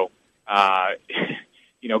 So,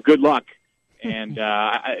 good luck. And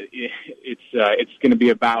it's going to be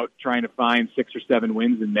about trying to find 6 or 7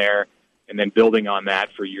 wins in there, and then building on that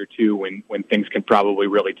for year 2 when things can probably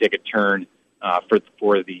really take a turn for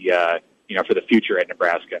the future at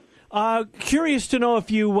Nebraska. Curious to know if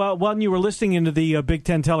you, when you were listening into the Big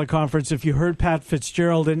Ten teleconference, if you heard Pat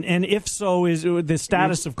Fitzgerald, and if so, is the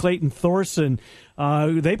status of Clayton Thorson.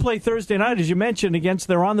 They play Thursday night, as you mentioned,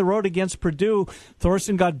 they're on the road against Purdue.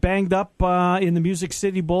 Thorson got banged up in the Music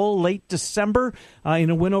City Bowl late December in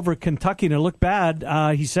a win over Kentucky, and it looked bad.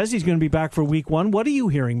 He says he's going to be back for week 1. What are you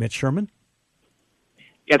hearing, Mitch Sherman?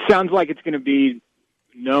 It sounds like it's going to be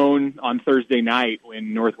known on Thursday night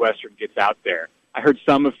when Northwestern gets out there. I heard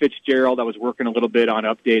some of Fitzgerald. I was working a little bit on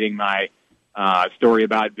updating my story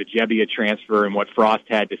about the Gebbia transfer and what Frost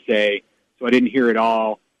had to say, so I didn't hear it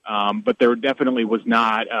all. But there definitely was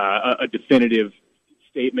not a definitive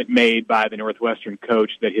statement made by the Northwestern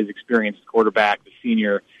coach that his experienced quarterback, the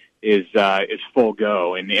senior, is full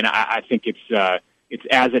go. And I think it's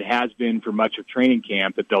as it has been for much of training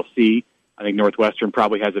camp that they'll see. I think Northwestern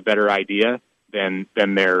probably has a better idea than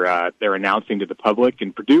they're announcing to the public,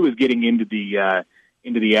 and Purdue is getting into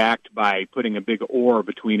the act by putting a big oar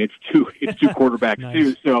between its two quarterbacks nice.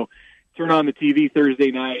 Too. So turn on the TV Thursday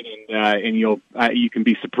night, and you can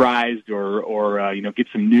be surprised or get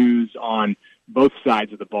some news on both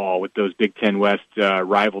sides of the ball with those Big Ten West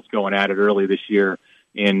rivals going at it early this year,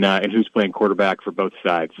 and who's playing quarterback for both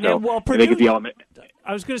sides. So Purdue, they get the element.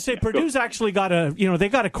 I was going to say Purdue's actually got they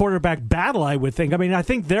got a quarterback battle, I would think. I mean, I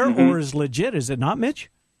think their oar is legit, is it not, Mitch?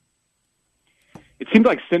 It seemed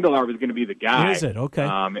like Sindelar was going to be the guy. Is it? Okay.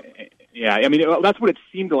 Yeah, I mean, that's what it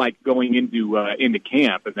seemed like going into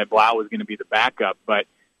camp, and that Blau was going to be the backup. But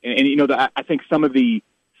I think some of the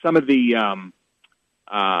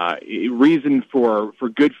reason for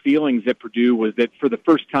good feelings at Purdue was that for the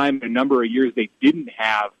first time in a number of years they didn't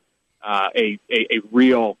have a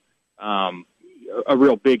real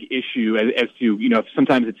big issue as to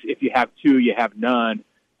sometimes if you have 2 you have none.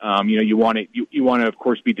 You want to of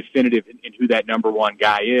course be definitive in who that number 1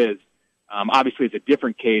 guy is. Obviously, it's a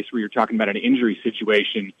different case where you're talking about an injury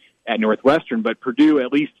situation at Northwestern, but Purdue,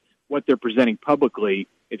 at least what they're presenting publicly,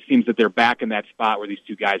 it seems that they're back in that spot where these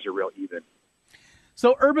 2 guys are real even.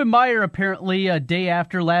 So Urban Meyer, apparently a day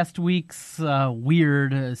after last week's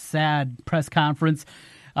weird, sad press conference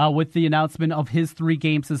with the announcement of his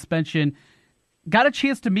 3-game suspension, got a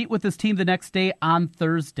chance to meet with his team the next day on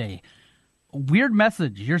Thursday. Weird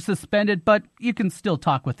message. You're suspended, but you can still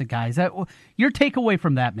talk with the guys. Your takeaway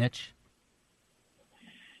from that, Mitch?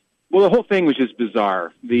 Well, the whole thing was just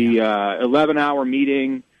bizarre. The 11-hour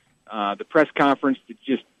meeting, the press conference that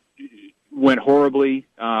just went horribly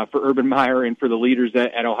for Urban Meyer and for the leaders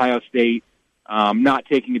at Ohio State, not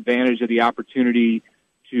taking advantage of the opportunity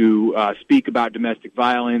to speak about domestic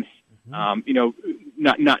violence. You know,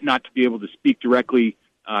 not to be able to speak directly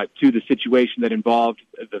to the situation that involved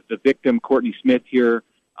the victim, Courtney Smith here.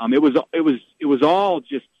 It was all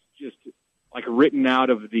just like written out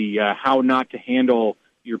of the how not to handle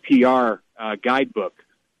your PR guidebook.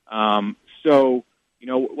 So, you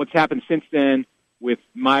know, what's happened since then with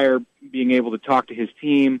Meyer being able to talk to his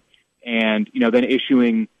team and, you know, then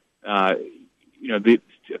issuing, you know,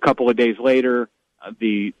 a couple of days later,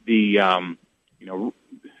 you know,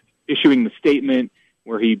 issuing the statement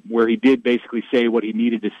where he did basically say what he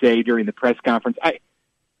needed to say during the press conference.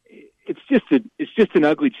 It's just an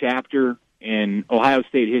ugly chapter in Ohio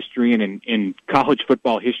State history and in college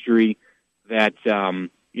football history that,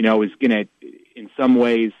 you know, is going to, in some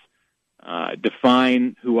ways,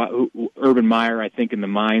 define who Urban Meyer, I think, in the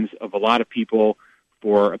minds of a lot of people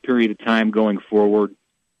for a period of time going forward.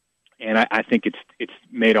 And I think it's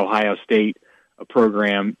made Ohio State a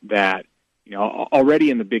program that, you know, already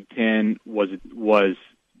in the Big Ten was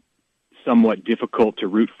somewhat difficult to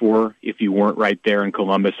root for if you weren't right there in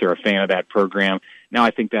Columbus or a fan of that program. Now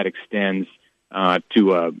I think that extends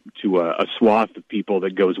to a swath of people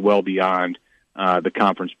that goes well beyond the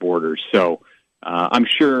conference borders. So I'm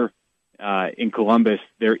sure in Columbus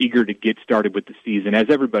they're eager to get started with the season, as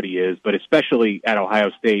everybody is, but especially at Ohio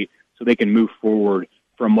State, so they can move forward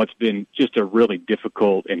from what's been just a really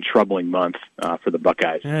difficult and troubling month for the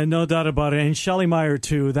Buckeyes. And no doubt about it. And Shelley Meyer,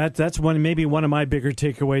 too. That's maybe one of my bigger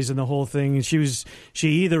takeaways in the whole thing. She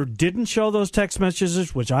either didn't show those text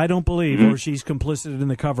messages, which I don't believe, or she's complicit in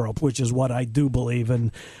the cover-up, which is what I do believe.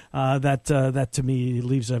 And that to me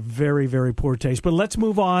leaves a very, very poor taste. But let's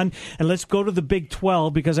move on, and let's go to the Big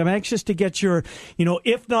 12, because I'm anxious to get your, you know,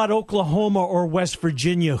 if not Oklahoma or West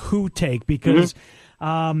Virginia, who take, because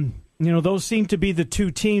you know, those seem to be the two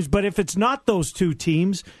teams. But if it's not those two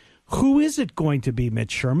teams, who is it going to be, Mitch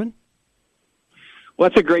Sherman? Well,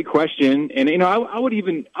 that's a great question. And, you know, I would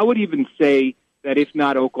even say that if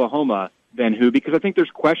not Oklahoma, then who? Because I think there's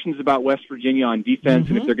questions about West Virginia on defense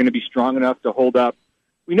and if they're going to be strong enough to hold up.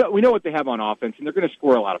 We know what they have on offense, and they're going to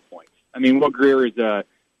score a lot of points. I mean, Will Grier is,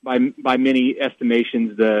 by many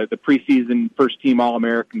estimations, the preseason first-team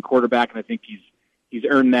All-American quarterback, and I think he's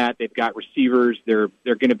earned that. They've got receivers. They're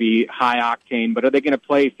going to be high octane, but are they going to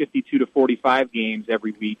play 52 to 45 games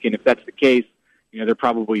every week? And if that's the case, you know, they're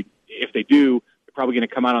probably, if they do, they're probably going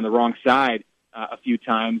to come out on the wrong side a few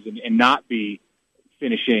times and not be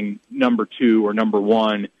finishing number 2 or number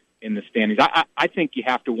 1 in the standings. I think you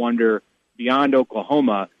have to wonder, beyond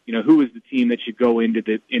Oklahoma, you know, who is the team that should go into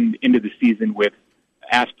the season with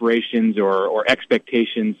aspirations or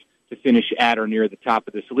expectations to finish at or near the top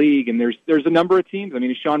of this league. And there's a number of teams. I mean,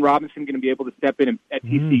 is Sean Robinson going to be able to step in at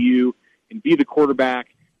TCU and be the quarterback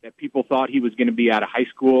that people thought he was going to be out of high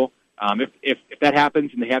school? If that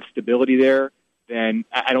happens and they have stability there, then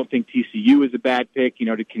I don't think TCU is a bad pick. You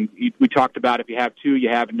know, we talked about if you have 2, you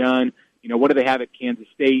have none. You know, what do they have at Kansas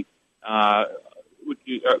State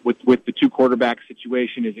with the 2 quarterback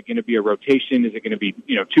situation? Is it going to be a rotation? Is it going to be,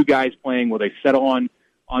 you know, 2 guys playing? Will they settle on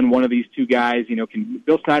one of these 2 guys? You know,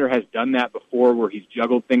 Bill Snyder has done that before, where he's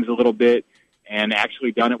juggled things a little bit and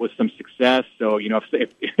actually done it with some success. So, you know,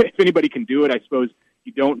 if anybody can do it, I suppose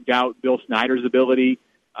you don't doubt Bill Snyder's ability.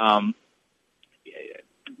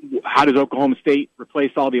 How does Oklahoma State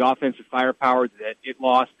replace all the offensive firepower that it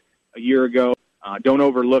lost a year ago? Don't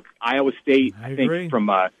overlook Iowa State. I think from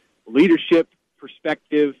a leadership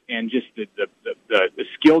perspective and just the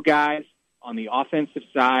skill guys on the offensive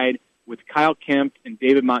side, with Kyle Kemp and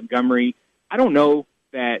David Montgomery, I don't know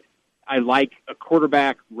that I like a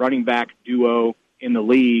quarterback running back duo in the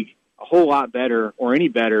league a whole lot better or any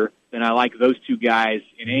better than I like those 2 guys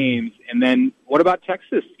in Ames. And then what about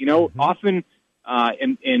Texas? You know, often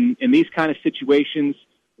in these kind of situations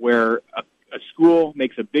where a school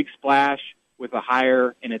makes a big splash with a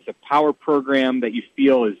hire and it's a power program that you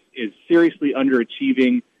feel is seriously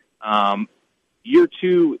underachieving, year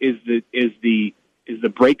 2 is the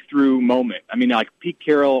breakthrough moment. I mean, like Pete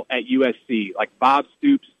Carroll at USC, like Bob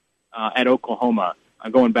Stoops at Oklahoma,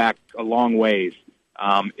 going back a long ways.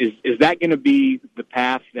 Is that going to be the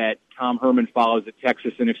path that Tom Herman follows at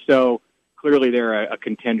Texas? And if so, clearly they're a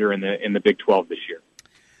contender in the Big 12 this year.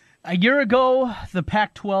 A year ago, the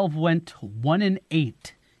Pac-12 went 1-8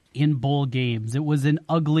 in bowl games. It was an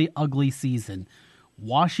ugly, ugly season.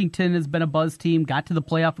 Washington has been a buzz team, got to the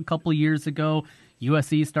playoff a couple of years ago.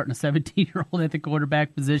 USC starting a 17-year-old at the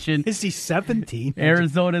quarterback position. Is he 17?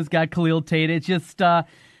 Arizona's got Khalil Tate. It's just the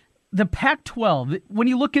Pac-12, when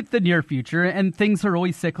you look at the near future, and things are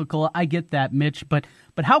always cyclical, I get that, Mitch, but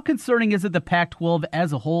how concerning is it the Pac-12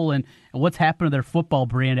 as a whole and what's happened to their football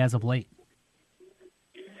brand as of late?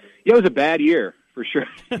 Yeah, it was a bad year for sure.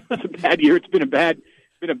 It was a bad year. It's been a bad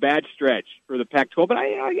stretch for the Pac-12, but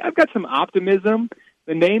I've got some optimism.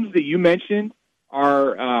 The names that you mentioned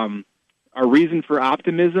are reason for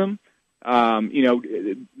optimism.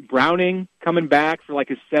 Browning coming back for like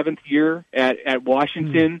his 7th year at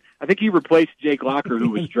Washington. I think he replaced Jake Locker,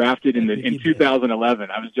 who was drafted in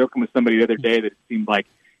 2011. I was joking with somebody the other day that it seemed like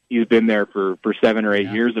he's been there for 7 or 8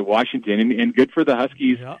 years at Washington, and good for the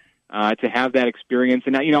Huskies to have that experience.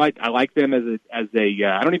 And I like them as a I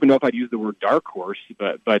don't even know if I'd use the word dark horse,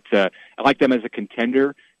 but I like them as a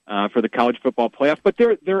contender for the college football playoff. But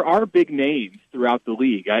there are big names throughout the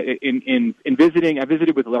league. I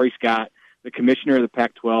visited with Larry Scott, the commissioner of the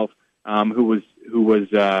Pac-12, who was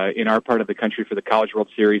in our part of the country for the College World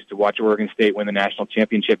Series to watch Oregon State win the national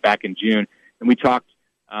championship back in June, and we talked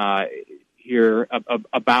here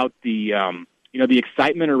about the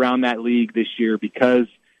excitement around that league this year because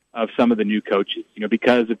of some of the new coaches,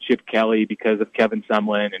 because of Chip Kelly, because of Kevin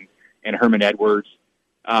Sumlin and Herman Edwards.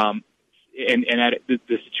 And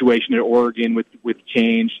the situation at Oregon with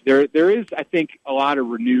change, there is, I think, a lot of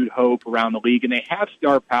renewed hope around the league, and they have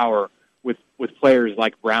star power with players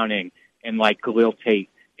like Browning and like Khalil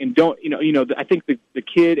Tate. And I think the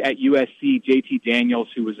kid at USC, JT Daniels,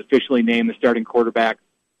 who was officially named the starting quarterback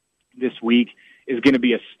this week, is going to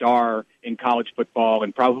be a star in college football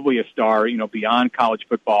and probably a star, beyond college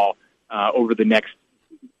football over the next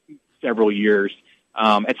several years.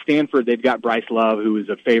 At Stanford, they've got Bryce Love, who is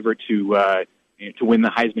a favorite to win the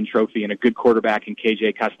Heisman Trophy, and a good quarterback in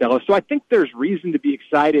KJ Costello. So I think there's reason to be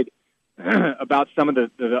excited about some of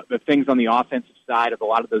the things on the offensive side of a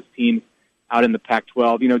lot of those teams out in the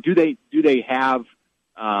Pac-12. Do they have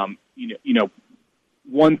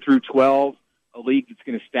 1 through 12, a league that's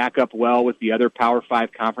going to stack up well with the other Power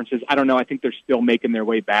 5 conferences? I don't know. I think they're still making their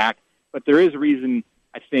way back, but there is reason,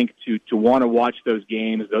 I think, to want to watch those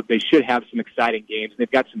games. They should have some exciting games.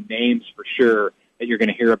 They've got some names for sure that you're going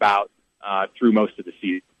to hear about through most of the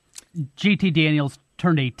season. JT Daniels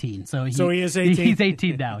turned 18, so he is 18. He's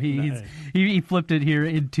 18 now. He flipped it here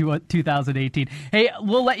into 2018. Hey,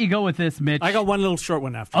 we'll let you go with this, Mitch. I got one little short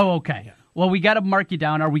one after. Oh, okay. Yeah. Well, we got to mark you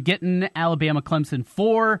down. Are we getting Alabama Clemson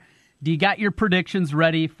 4? Do you got your predictions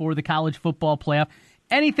ready for the college football playoff?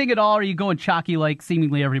 Anything at all? Or are you going chalky like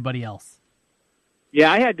seemingly everybody else?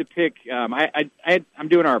 Yeah, I had to pick. I'm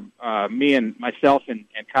doing our me and myself and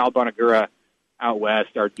Kyle Bonagura out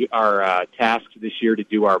west our tasks this year to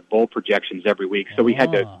do our bowl projections every week. So we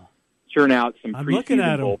had to churn out some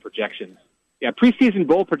preseason bowl projections. Yeah, preseason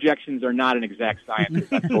bowl projections are not an exact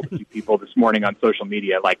science. As I told a few people this morning on social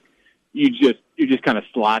media, like you're just kind of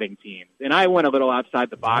slotting teams. And I went a little outside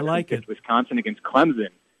the box. I picked Wisconsin against Clemson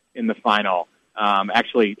in the final.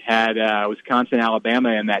 Actually had Wisconsin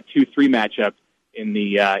Alabama in that 2-3 matchup in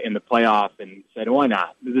the playoff, and said, why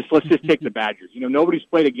not? Let's just take the Badgers. Nobody's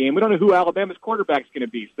played a game. We don't know who Alabama's quarterback's going to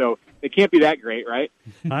be, so they can't be that great, right?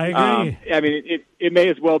 I agree. I mean, it may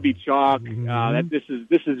as well be chalk. That this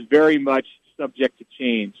is very much subject to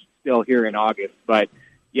change still here in August. But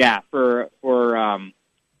yeah, for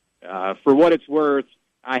what it's worth,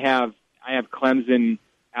 I have Clemson,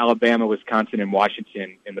 Alabama, Wisconsin, and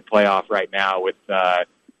Washington in the playoff right now, with the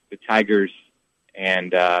Tigers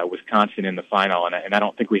and Wisconsin in the final, and I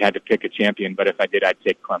don't think we had to pick a champion, but if I did, I'd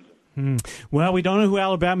take Clemson. Well, we don't know who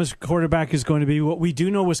Alabama's quarterback is going to be. What we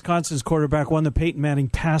do know, Wisconsin's quarterback won the Peyton Manning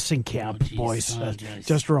passing camp, boys.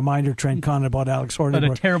 Just a reminder, Trent Conn, about Alex Hornibrook.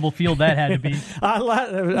 What a terrible field that had to be.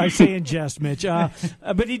 I say in jest, Mitch.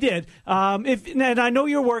 But he did. And I know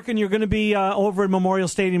you're working. You're going to be over at Memorial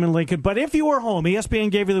Stadium in Lincoln. But if you were home,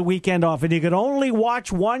 ESPN gave you the weekend off, and you could only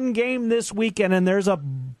watch one game this weekend, and there's a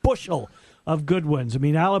bushel of good ones. I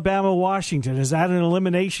mean, Alabama-Washington, is that an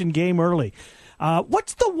elimination game early?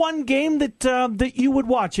 What's the one game that you would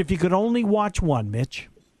watch if you could only watch one, Mitch?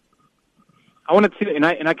 I wanted to, and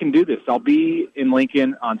I can do this. I'll be in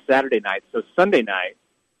Lincoln on Saturday night, so Sunday night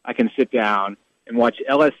I can sit down and watch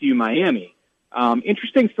LSU-Miami.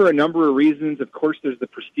 Interesting for a number of reasons. Of course, there's the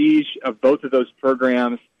prestige of both of those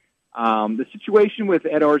programs. The situation with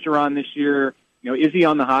Ed Orgeron this year, is he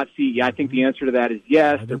on the hot seat? Yeah, I think the answer to that is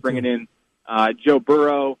yes. They're bringing in Joe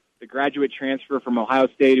Burrow, the graduate transfer from Ohio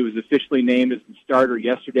State, who was officially named as the starter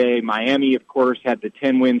yesterday. Miami, of course, had the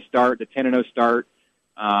 10-win start, the 10-0 start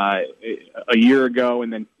a year ago,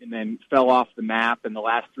 and then fell off the map in the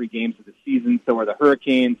last 3 games of the season. So are the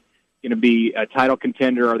Hurricanes going to be a title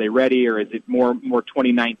contender? Are they ready, or is it more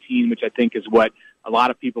 2019, which I think is what a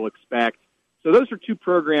lot of people expect? So those are 2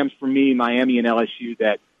 programs for me, Miami and LSU,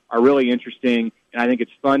 that are really interesting. and I think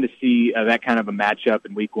it's fun to see that kind of a matchup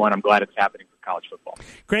in Week 1. I'm glad it's happening for college football.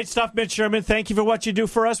 Great stuff, Mitch Sherman. Thank you for what you do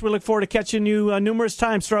for us. We look forward to catching you numerous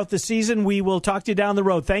times throughout the season. We will talk to you down the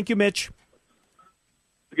road. Thank you, Mitch.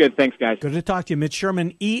 Good. Thanks, guys. Good to talk to you. Mitch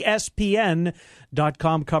Sherman,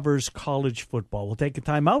 ESPN.com covers college football. We'll take a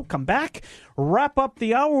time out, come back, wrap up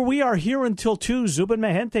the hour. We are here until 2. Zubin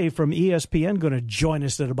Mehenti from ESPN going to join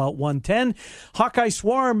us at about 1:10. Hawkeye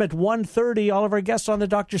Swarm at 1:30. All of our guests on the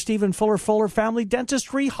Dr. Stephen Fuller Family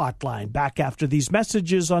Dentistry Hotline. Back after these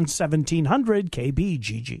messages on 1700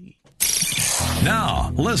 KBGG.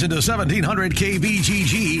 Now, listen to 1700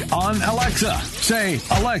 KBGG on Alexa. Say,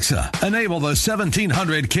 Alexa, enable the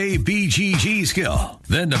 1700 KBGG skill.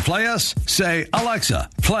 Then to play us, say, Alexa,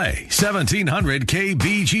 play 1700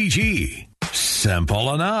 KBGG.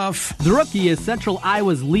 Simple enough. The Rookie is Central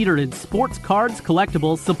Iowa's leader in sports cards,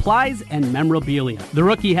 collectibles, supplies, and memorabilia. The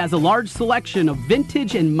Rookie has a large selection of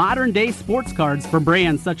vintage and modern-day sports cards from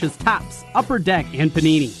brands such as Topps, Upper Deck, and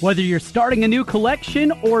Panini. Whether you're starting a new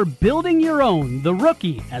collection or building your own, The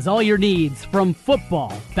Rookie has all your needs from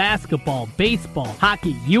football, basketball, baseball,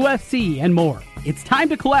 hockey, UFC, and more. It's time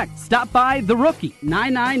to collect. Stop by The Rookie,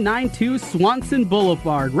 9992 Swanson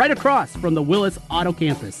Boulevard, right across from the Willis Auto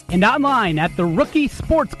Campus, and online at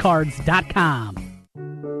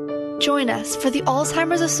therookie-sportscards.com. Join us for the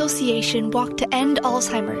Alzheimer's Association Walk to End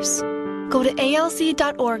Alzheimer's. Go to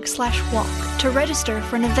alz.org/walk to register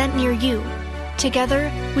for an event near you.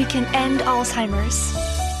 Together, we can end Alzheimer's.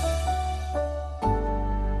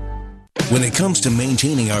 When it comes to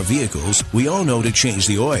maintaining our vehicles, we all know to change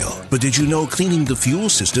the oil. But did you know cleaning the fuel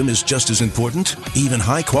system is just as important? Even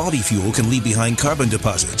high-quality fuel can leave behind carbon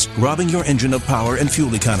deposits, robbing your engine of power and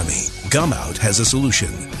fuel economy. Gumout has a solution.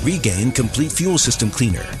 Regain Complete Fuel System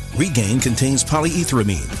Cleaner. Regain contains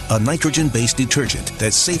polyetheramine, a nitrogen-based detergent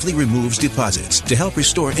that safely removes deposits to help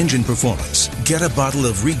restore engine performance. Get a bottle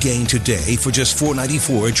of Regain today for just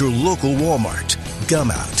 $4.94 at your local Walmart.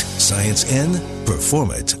 Gumout. Science in,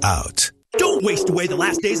 performance out. Don't waste away the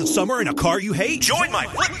last days of summer in a car you hate. Join my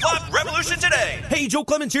flip-flop revolution today. Hey, Joe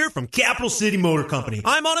Clemens here from Capital City Motor Company.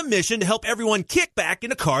 I'm on a mission to help everyone kick back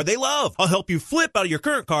in a car they love. I'll help you flip out of your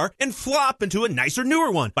current car and flop into a nicer, newer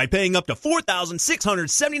one by paying up to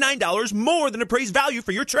 $4,679 more than appraised value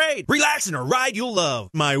for your trade. Relax in a ride you'll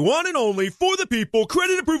love. My one and only for the people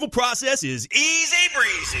credit approval process is easy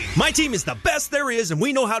breezy. My team is the best there is, and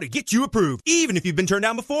we know how to get you approved, even if you've been turned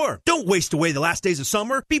down before. Don't waste away the last days of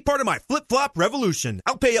summer. Be part of my flip-flop revolution.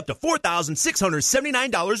 I'll pay up to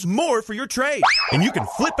 $4,679 more for your trade. And you can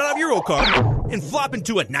flip out of your old car and flop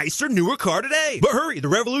into a nicer, newer car today. But hurry, the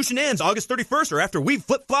revolution ends August 31st or after we've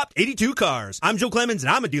flip-flopped 82 cars. I'm Joe Clemens,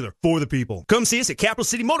 and I'm a dealer for the people. Come see us at Capital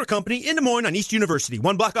City Motor Company in Des Moines on East University,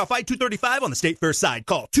 1 block off I-235 on the State Fair side.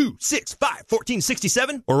 Call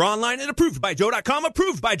 265-1467 or online at approvedbyjoe.com.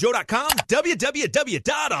 Approvedbyjoe.com.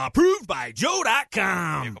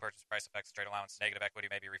 www.approvedbyjoe.com. Vehicle purchase price affects trade allowance. Negative equity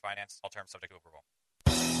may be refinanced. All terms subject to approval.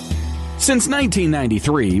 Since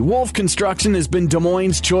 1993, Wolf Construction has been Des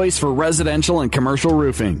Moines' choice for residential and commercial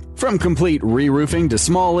roofing. From complete re-roofing to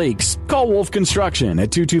small leaks, call Wolf Construction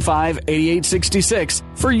at 225-8866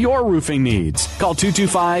 for your roofing needs. Call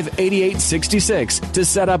 225-8866 to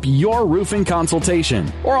set up your roofing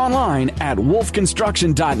consultation or online at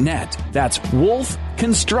wolfconstruction.net. That's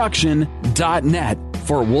wolfconstruction.net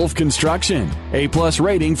for Wolf Construction. A+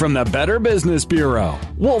 rating from the Better Business Bureau.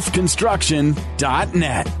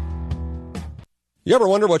 wolfconstruction.net. You ever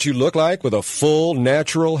wonder what you look like with a full,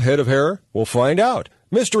 natural head of hair? We'll find out.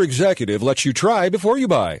 Mr. Executive lets you try before you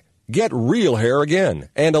buy. Get real hair again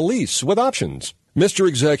and a lease with options. Mr.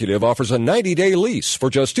 Executive offers a 90-day lease for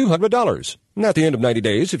just $200. And at the end of 90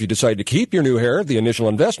 days, if you decide to keep your new hair, the initial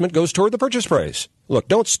investment goes toward the purchase price. Look,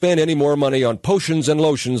 don't spend any more money on potions and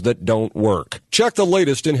lotions that don't work. Check the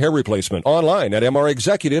latest in hair replacement online at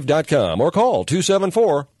mrexecutive.com or call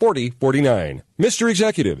 274-4049. Mr.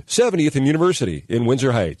 Executive, 70th and University in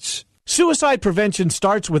Windsor Heights. Suicide prevention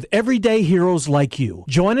starts with everyday heroes like you.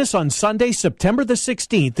 Join us on Sunday, September the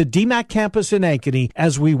 16th at DMACC campus in Ankeny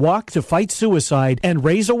as we walk to fight suicide and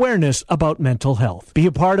raise awareness about mental health. Be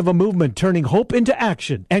a part of a movement turning hope into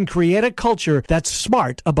action and create a culture that's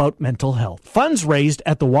smart about mental health. Funds raised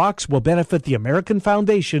at the walks will benefit the American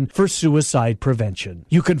Foundation for Suicide Prevention.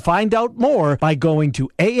 You can find out more by going to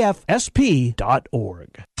afsp.org.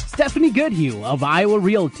 Stephanie Goodhue of Iowa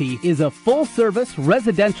Realty is a full-service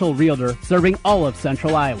residential realtor serving all of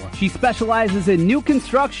Central Iowa. She specializes in new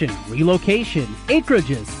construction, relocations,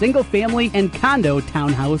 acreages, single-family, and condo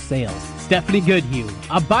townhouse sales. Stephanie Goodhue,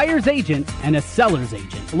 a buyer's agent and a seller's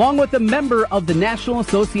agent, along with a member of the National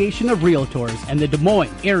Association of Realtors and the Des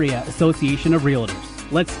Moines Area Association of Realtors.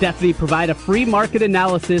 Let Stephanie provide a free market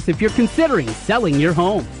analysis if you're considering selling your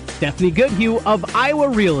home. Stephanie Goodhue of Iowa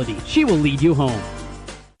Realty. She will lead you home.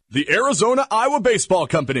 The Arizona Iowa Baseball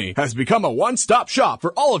Company has become a one-stop shop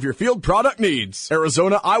for all of your field product needs.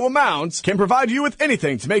 Arizona Iowa Mounds can provide you with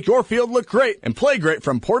anything to make your field look great and play great,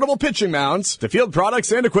 from portable pitching mounds to field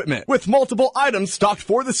products and equipment. With multiple items stocked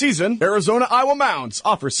for the season, Arizona Iowa Mounds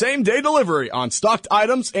offers same-day delivery on stocked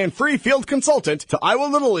items and free field consultant to Iowa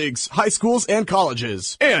Little Leagues, high schools, and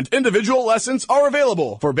colleges. And individual lessons are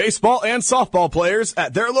available for baseball and softball players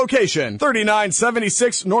at their location,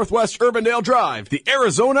 3976 Northwest Urbandale Drive, the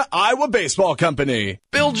Arizona Iowa Baseball Company.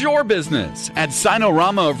 Build your business. At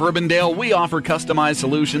Sinorama of Urbandale, we offer customized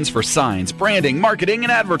solutions for signs, branding, marketing,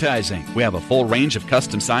 and advertising. We have a full range of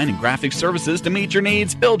custom sign and graphic services to meet your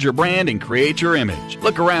needs, build your brand, and create your image.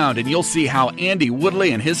 Look around and you'll see how Andy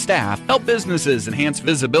Woodley and his staff help businesses enhance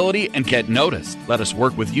visibility and get noticed. Let us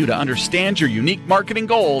work with you to understand your unique marketing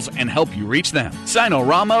goals and help you reach them.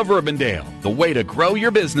 Sinorama of Urbandale, the way to grow your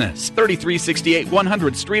business. 3368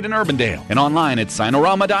 100th Street in Urbandale and online at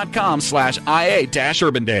sinorama.com/IA-Urbandale.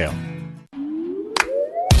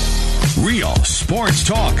 Real sports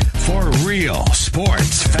talk for real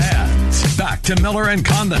sports fans. Back to Miller and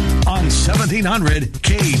Condon on 1700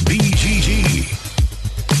 KBGG.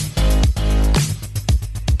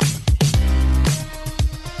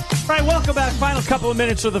 All right, welcome back. Final couple of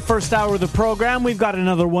minutes of the first hour of the program. We've got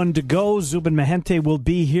another one to go. Zubin Mehenti will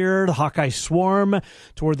be here. The Hawkeye Swarm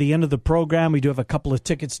toward the end of the program. We do have a couple of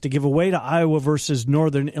tickets to give away to Iowa versus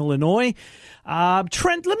Northern Illinois.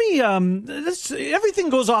 Trent, let me. Everything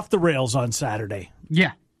goes off the rails on Saturday.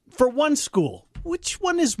 Yeah. For one school, which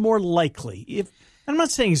one is more likely? I'm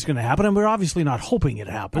not saying it's going to happen, and we're obviously not hoping it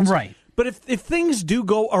happens. Right. But if things do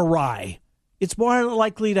go awry, it's more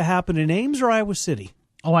likely to happen in Ames or Iowa City.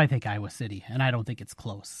 Oh, I think Iowa City, and I don't think it's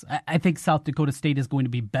close. I think South Dakota State is going to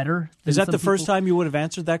be better. Is that the first time you would have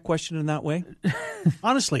answered that question in that way?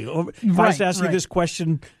 Honestly, if I was to ask you this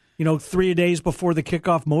question, 3 days before the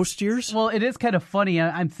kickoff most years? Well, it is kind of funny.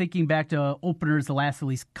 I'm thinking back to openers the last at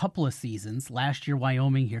least couple of seasons. Last year,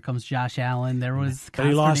 Wyoming, here comes Josh Allen. There was but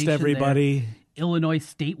he lost everybody. There. Illinois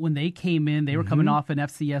State, when they came in, they were coming off an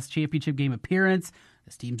FCS championship game appearance.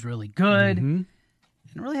 This team's really good. Mm-hmm.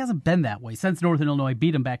 It really hasn't been that way since Northern Illinois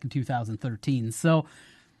beat them back in 2013. So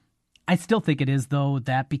I still think it is, though,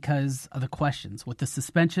 that because of the questions with the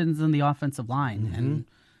suspensions and the offensive line.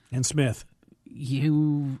 And Smith.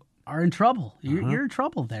 You are in trouble. You're in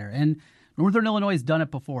trouble there. And Northern Illinois has done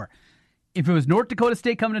it before. If it was North Dakota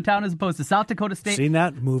State coming to town as opposed to South Dakota State. Seen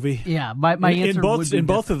that movie. Yeah, my answer would be in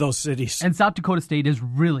both of those cities. And South Dakota State is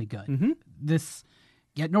really good. Mm-hmm.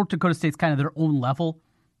 North Dakota State's kind of their own level,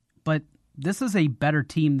 but this is a better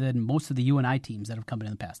team than most of the UNI teams that have come in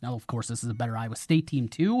the past. Now, of course, this is a better Iowa State team,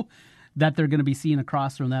 too, that they're going to be seeing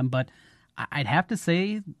across from them. But I'd have to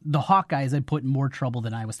say the Hawkeyes I'd put in more trouble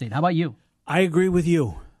than Iowa State. How about you? I agree with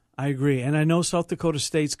you. I agree. And I know South Dakota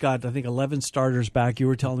State's got, I think, 11 starters back. You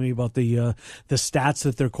were telling me about the stats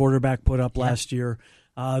that their quarterback put up last year.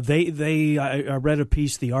 I read a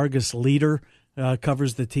piece, the Argus Leader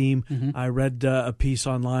covers the team. Mm-hmm. I read a piece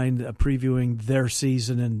online previewing their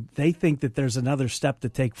season, and they think that there's another step to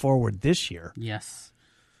take forward this year. Yes.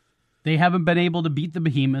 They haven't been able to beat the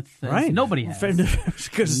behemoth. Right. Nobody has.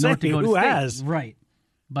 Who has? Right.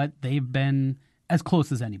 But they've been as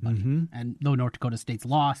close as anybody. Mm-hmm. And though North Dakota State's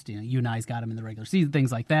lost, UNI's got them in the regular season,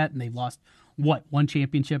 things like that, and they've lost, one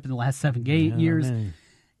championship in the last 7 years. Man.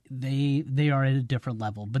 They are at a different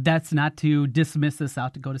level. But that's not to dismiss the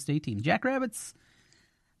South Dakota State team. Jackrabbits,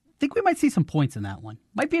 I think we might see some points in that one.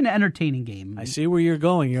 Might be an entertaining game. I see where you're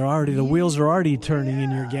going. The wheels are already turning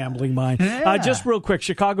in your gambling mind. Yeah. Just real quick,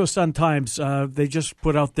 Chicago Sun-Times, they just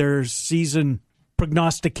put out their season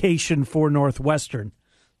prognostication for Northwestern.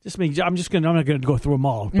 I'm not going to go through them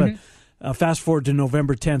all, but fast forward to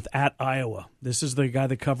November 10th at Iowa. This is the guy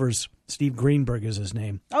that covers. Steve Greenberg is his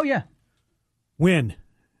name. Oh, yeah. Win.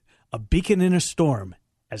 A beacon in a storm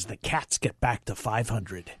as the Cats get back to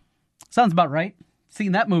 500. Sounds about right.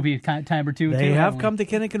 Seen that movie a time or two. They have come to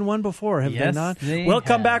Kinnick and won before, have they not? We'll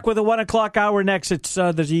come back with a 1 o'clock hour next. It's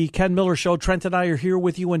the Ken Miller Show. Trent and I are here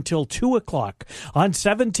with you until 2 o'clock on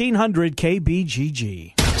 1700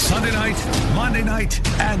 KBGG. Sunday night, Monday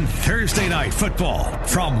night, and Thursday night football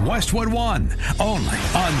from Westwood One, only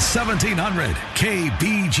on 1700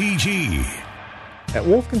 KBGG. At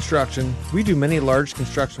Wolf Construction, we do many large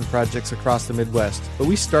construction projects across the Midwest, but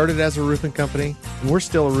we started as a roofing company, and we're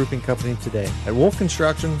still a roofing company today. At Wolf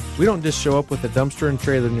Construction, we don't just show up with a dumpster and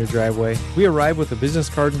trailer in your driveway. We arrive with a business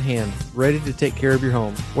card in hand, ready to take care of your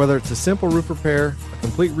home. Whether it's a simple roof repair, a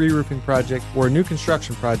complete re-roofing project, or a new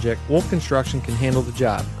construction project, Wolf Construction can handle the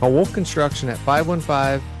job. Call Wolf Construction at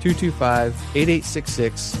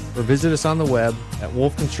 515-225-8866 or visit us on the web at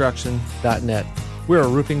wolfconstruction.net. We're a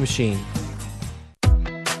roofing machine.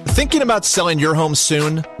 Thinking about selling your home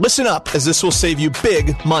soon? Listen up, as this will save you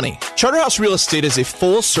big money. Charterhouse Real Estate is a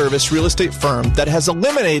full-service real estate firm that has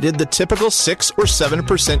eliminated the typical 6 or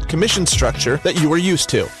 7% commission structure that you are used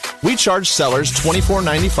to. We charge sellers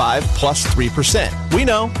 $24.95 plus 3%. We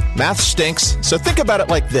know, math stinks, so think about it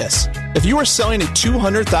like this. If you were selling a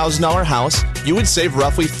 $200,000 house, you would save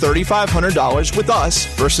roughly $3,500 with us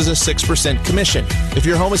versus a 6% commission. If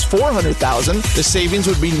your home is $400,000, the savings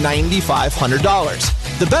would be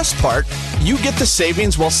 $9,500. The best part, you get the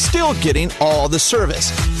savings while still getting all the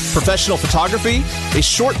service. Professional photography, a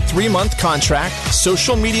short 3-month contract,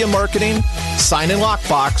 social media marketing, sign and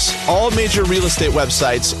lockbox, all major real estate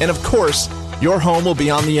websites, and of course, your home will be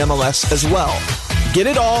on the MLS as well. Get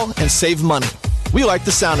it all and save money. We like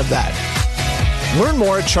the sound of that. Learn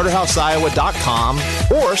more at charterhouseiowa.com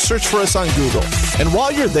or search for us on Google. And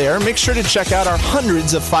while you're there, make sure to check out our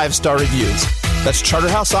hundreds of 5-star reviews. That's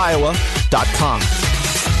charterhouseiowa.com.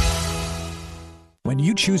 When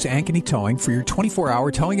you choose Ankeny Towing for your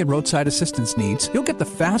 24-hour towing and roadside assistance needs, you'll get the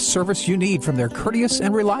fast service you need from their courteous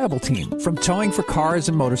and reliable team. From towing for cars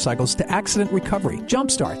and motorcycles to accident recovery,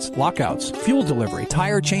 jump starts, lockouts, fuel delivery,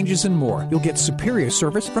 tire changes, and more, you'll get superior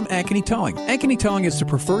service from Ankeny Towing. Ankeny Towing is the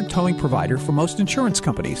preferred towing provider for most insurance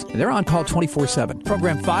companies. They're on call 24/7.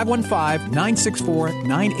 Program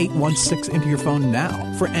 515-964-9816 into your phone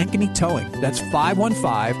now for Ankeny Towing. That's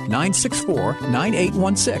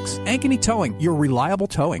 515-964-9816. Ankeny Towing, your reliable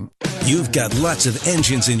towing. You've got lots of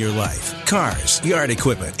engines in your life. Cars, yard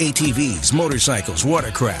equipment, ATVs, motorcycles,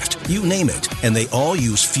 watercraft, you name it. And they all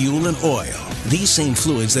use fuel and oil. These same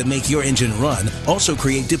fluids that make your engine run also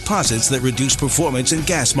create deposits that reduce performance and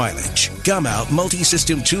gas mileage. Gumout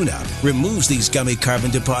Multi-System Tune-Up removes these gummy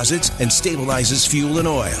carbon deposits and stabilizes fuel and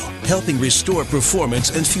oil, helping restore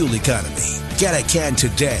performance and fuel economy. Get a can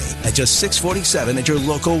today at just $6.47 at your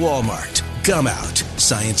local Walmart. Gumout.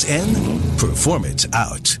 Science in, performance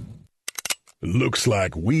out. Looks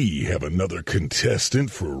like we have another contestant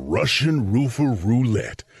for Russian Roofer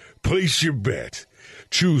Roulette. Place your bet.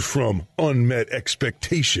 Choose from unmet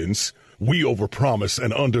expectations, we overpromise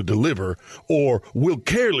and underdeliver, or we'll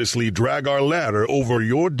carelessly drag our ladder over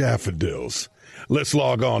your daffodils. Let's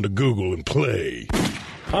log on to Google and play.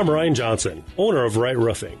 I'm Ryan Johnson, owner of Wright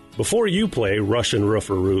Roofing. Before you play Russian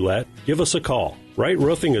Roofer Roulette, give us a call. Wright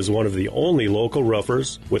Roofing is one of the only local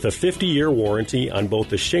roofers with a 50-year warranty on both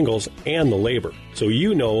the shingles and the labor. So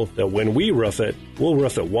you know that when we roof it, we'll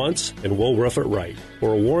roof it once and we'll roof it right.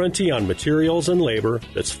 For a warranty on materials and labor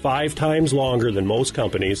that's 5 times longer than most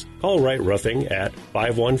companies, call Wright Roofing at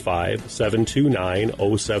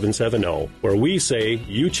 515-729-0770, where we say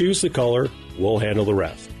you choose the color, we'll handle the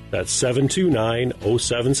rest. That's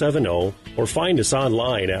 729-0770, or find us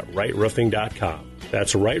online at wrightroofing.com.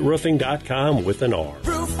 That's wrightroofing.com with an R.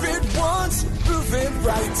 Roof it once, roof it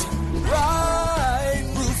right. Right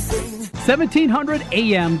Roofing. 1700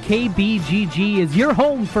 AM KBGG is your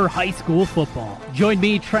home for high school football. Join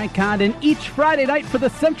me, Trent Condon, each Friday night for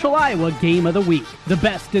the Central Iowa Game of the Week. The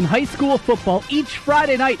best in high school football each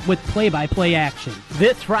Friday night with play-by-play action.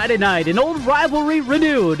 This Friday night, an old rivalry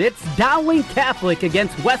renewed. It's Dowling Catholic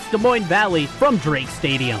against West Des Moines Valley from Drake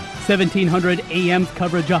Stadium. 1700 AM's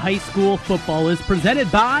coverage of high school football is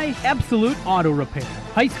presented by Absolute Auto Repair.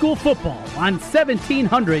 High school football on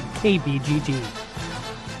 1700 KBGG.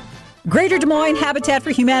 Greater Des Moines Habitat for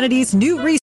Humanity's new research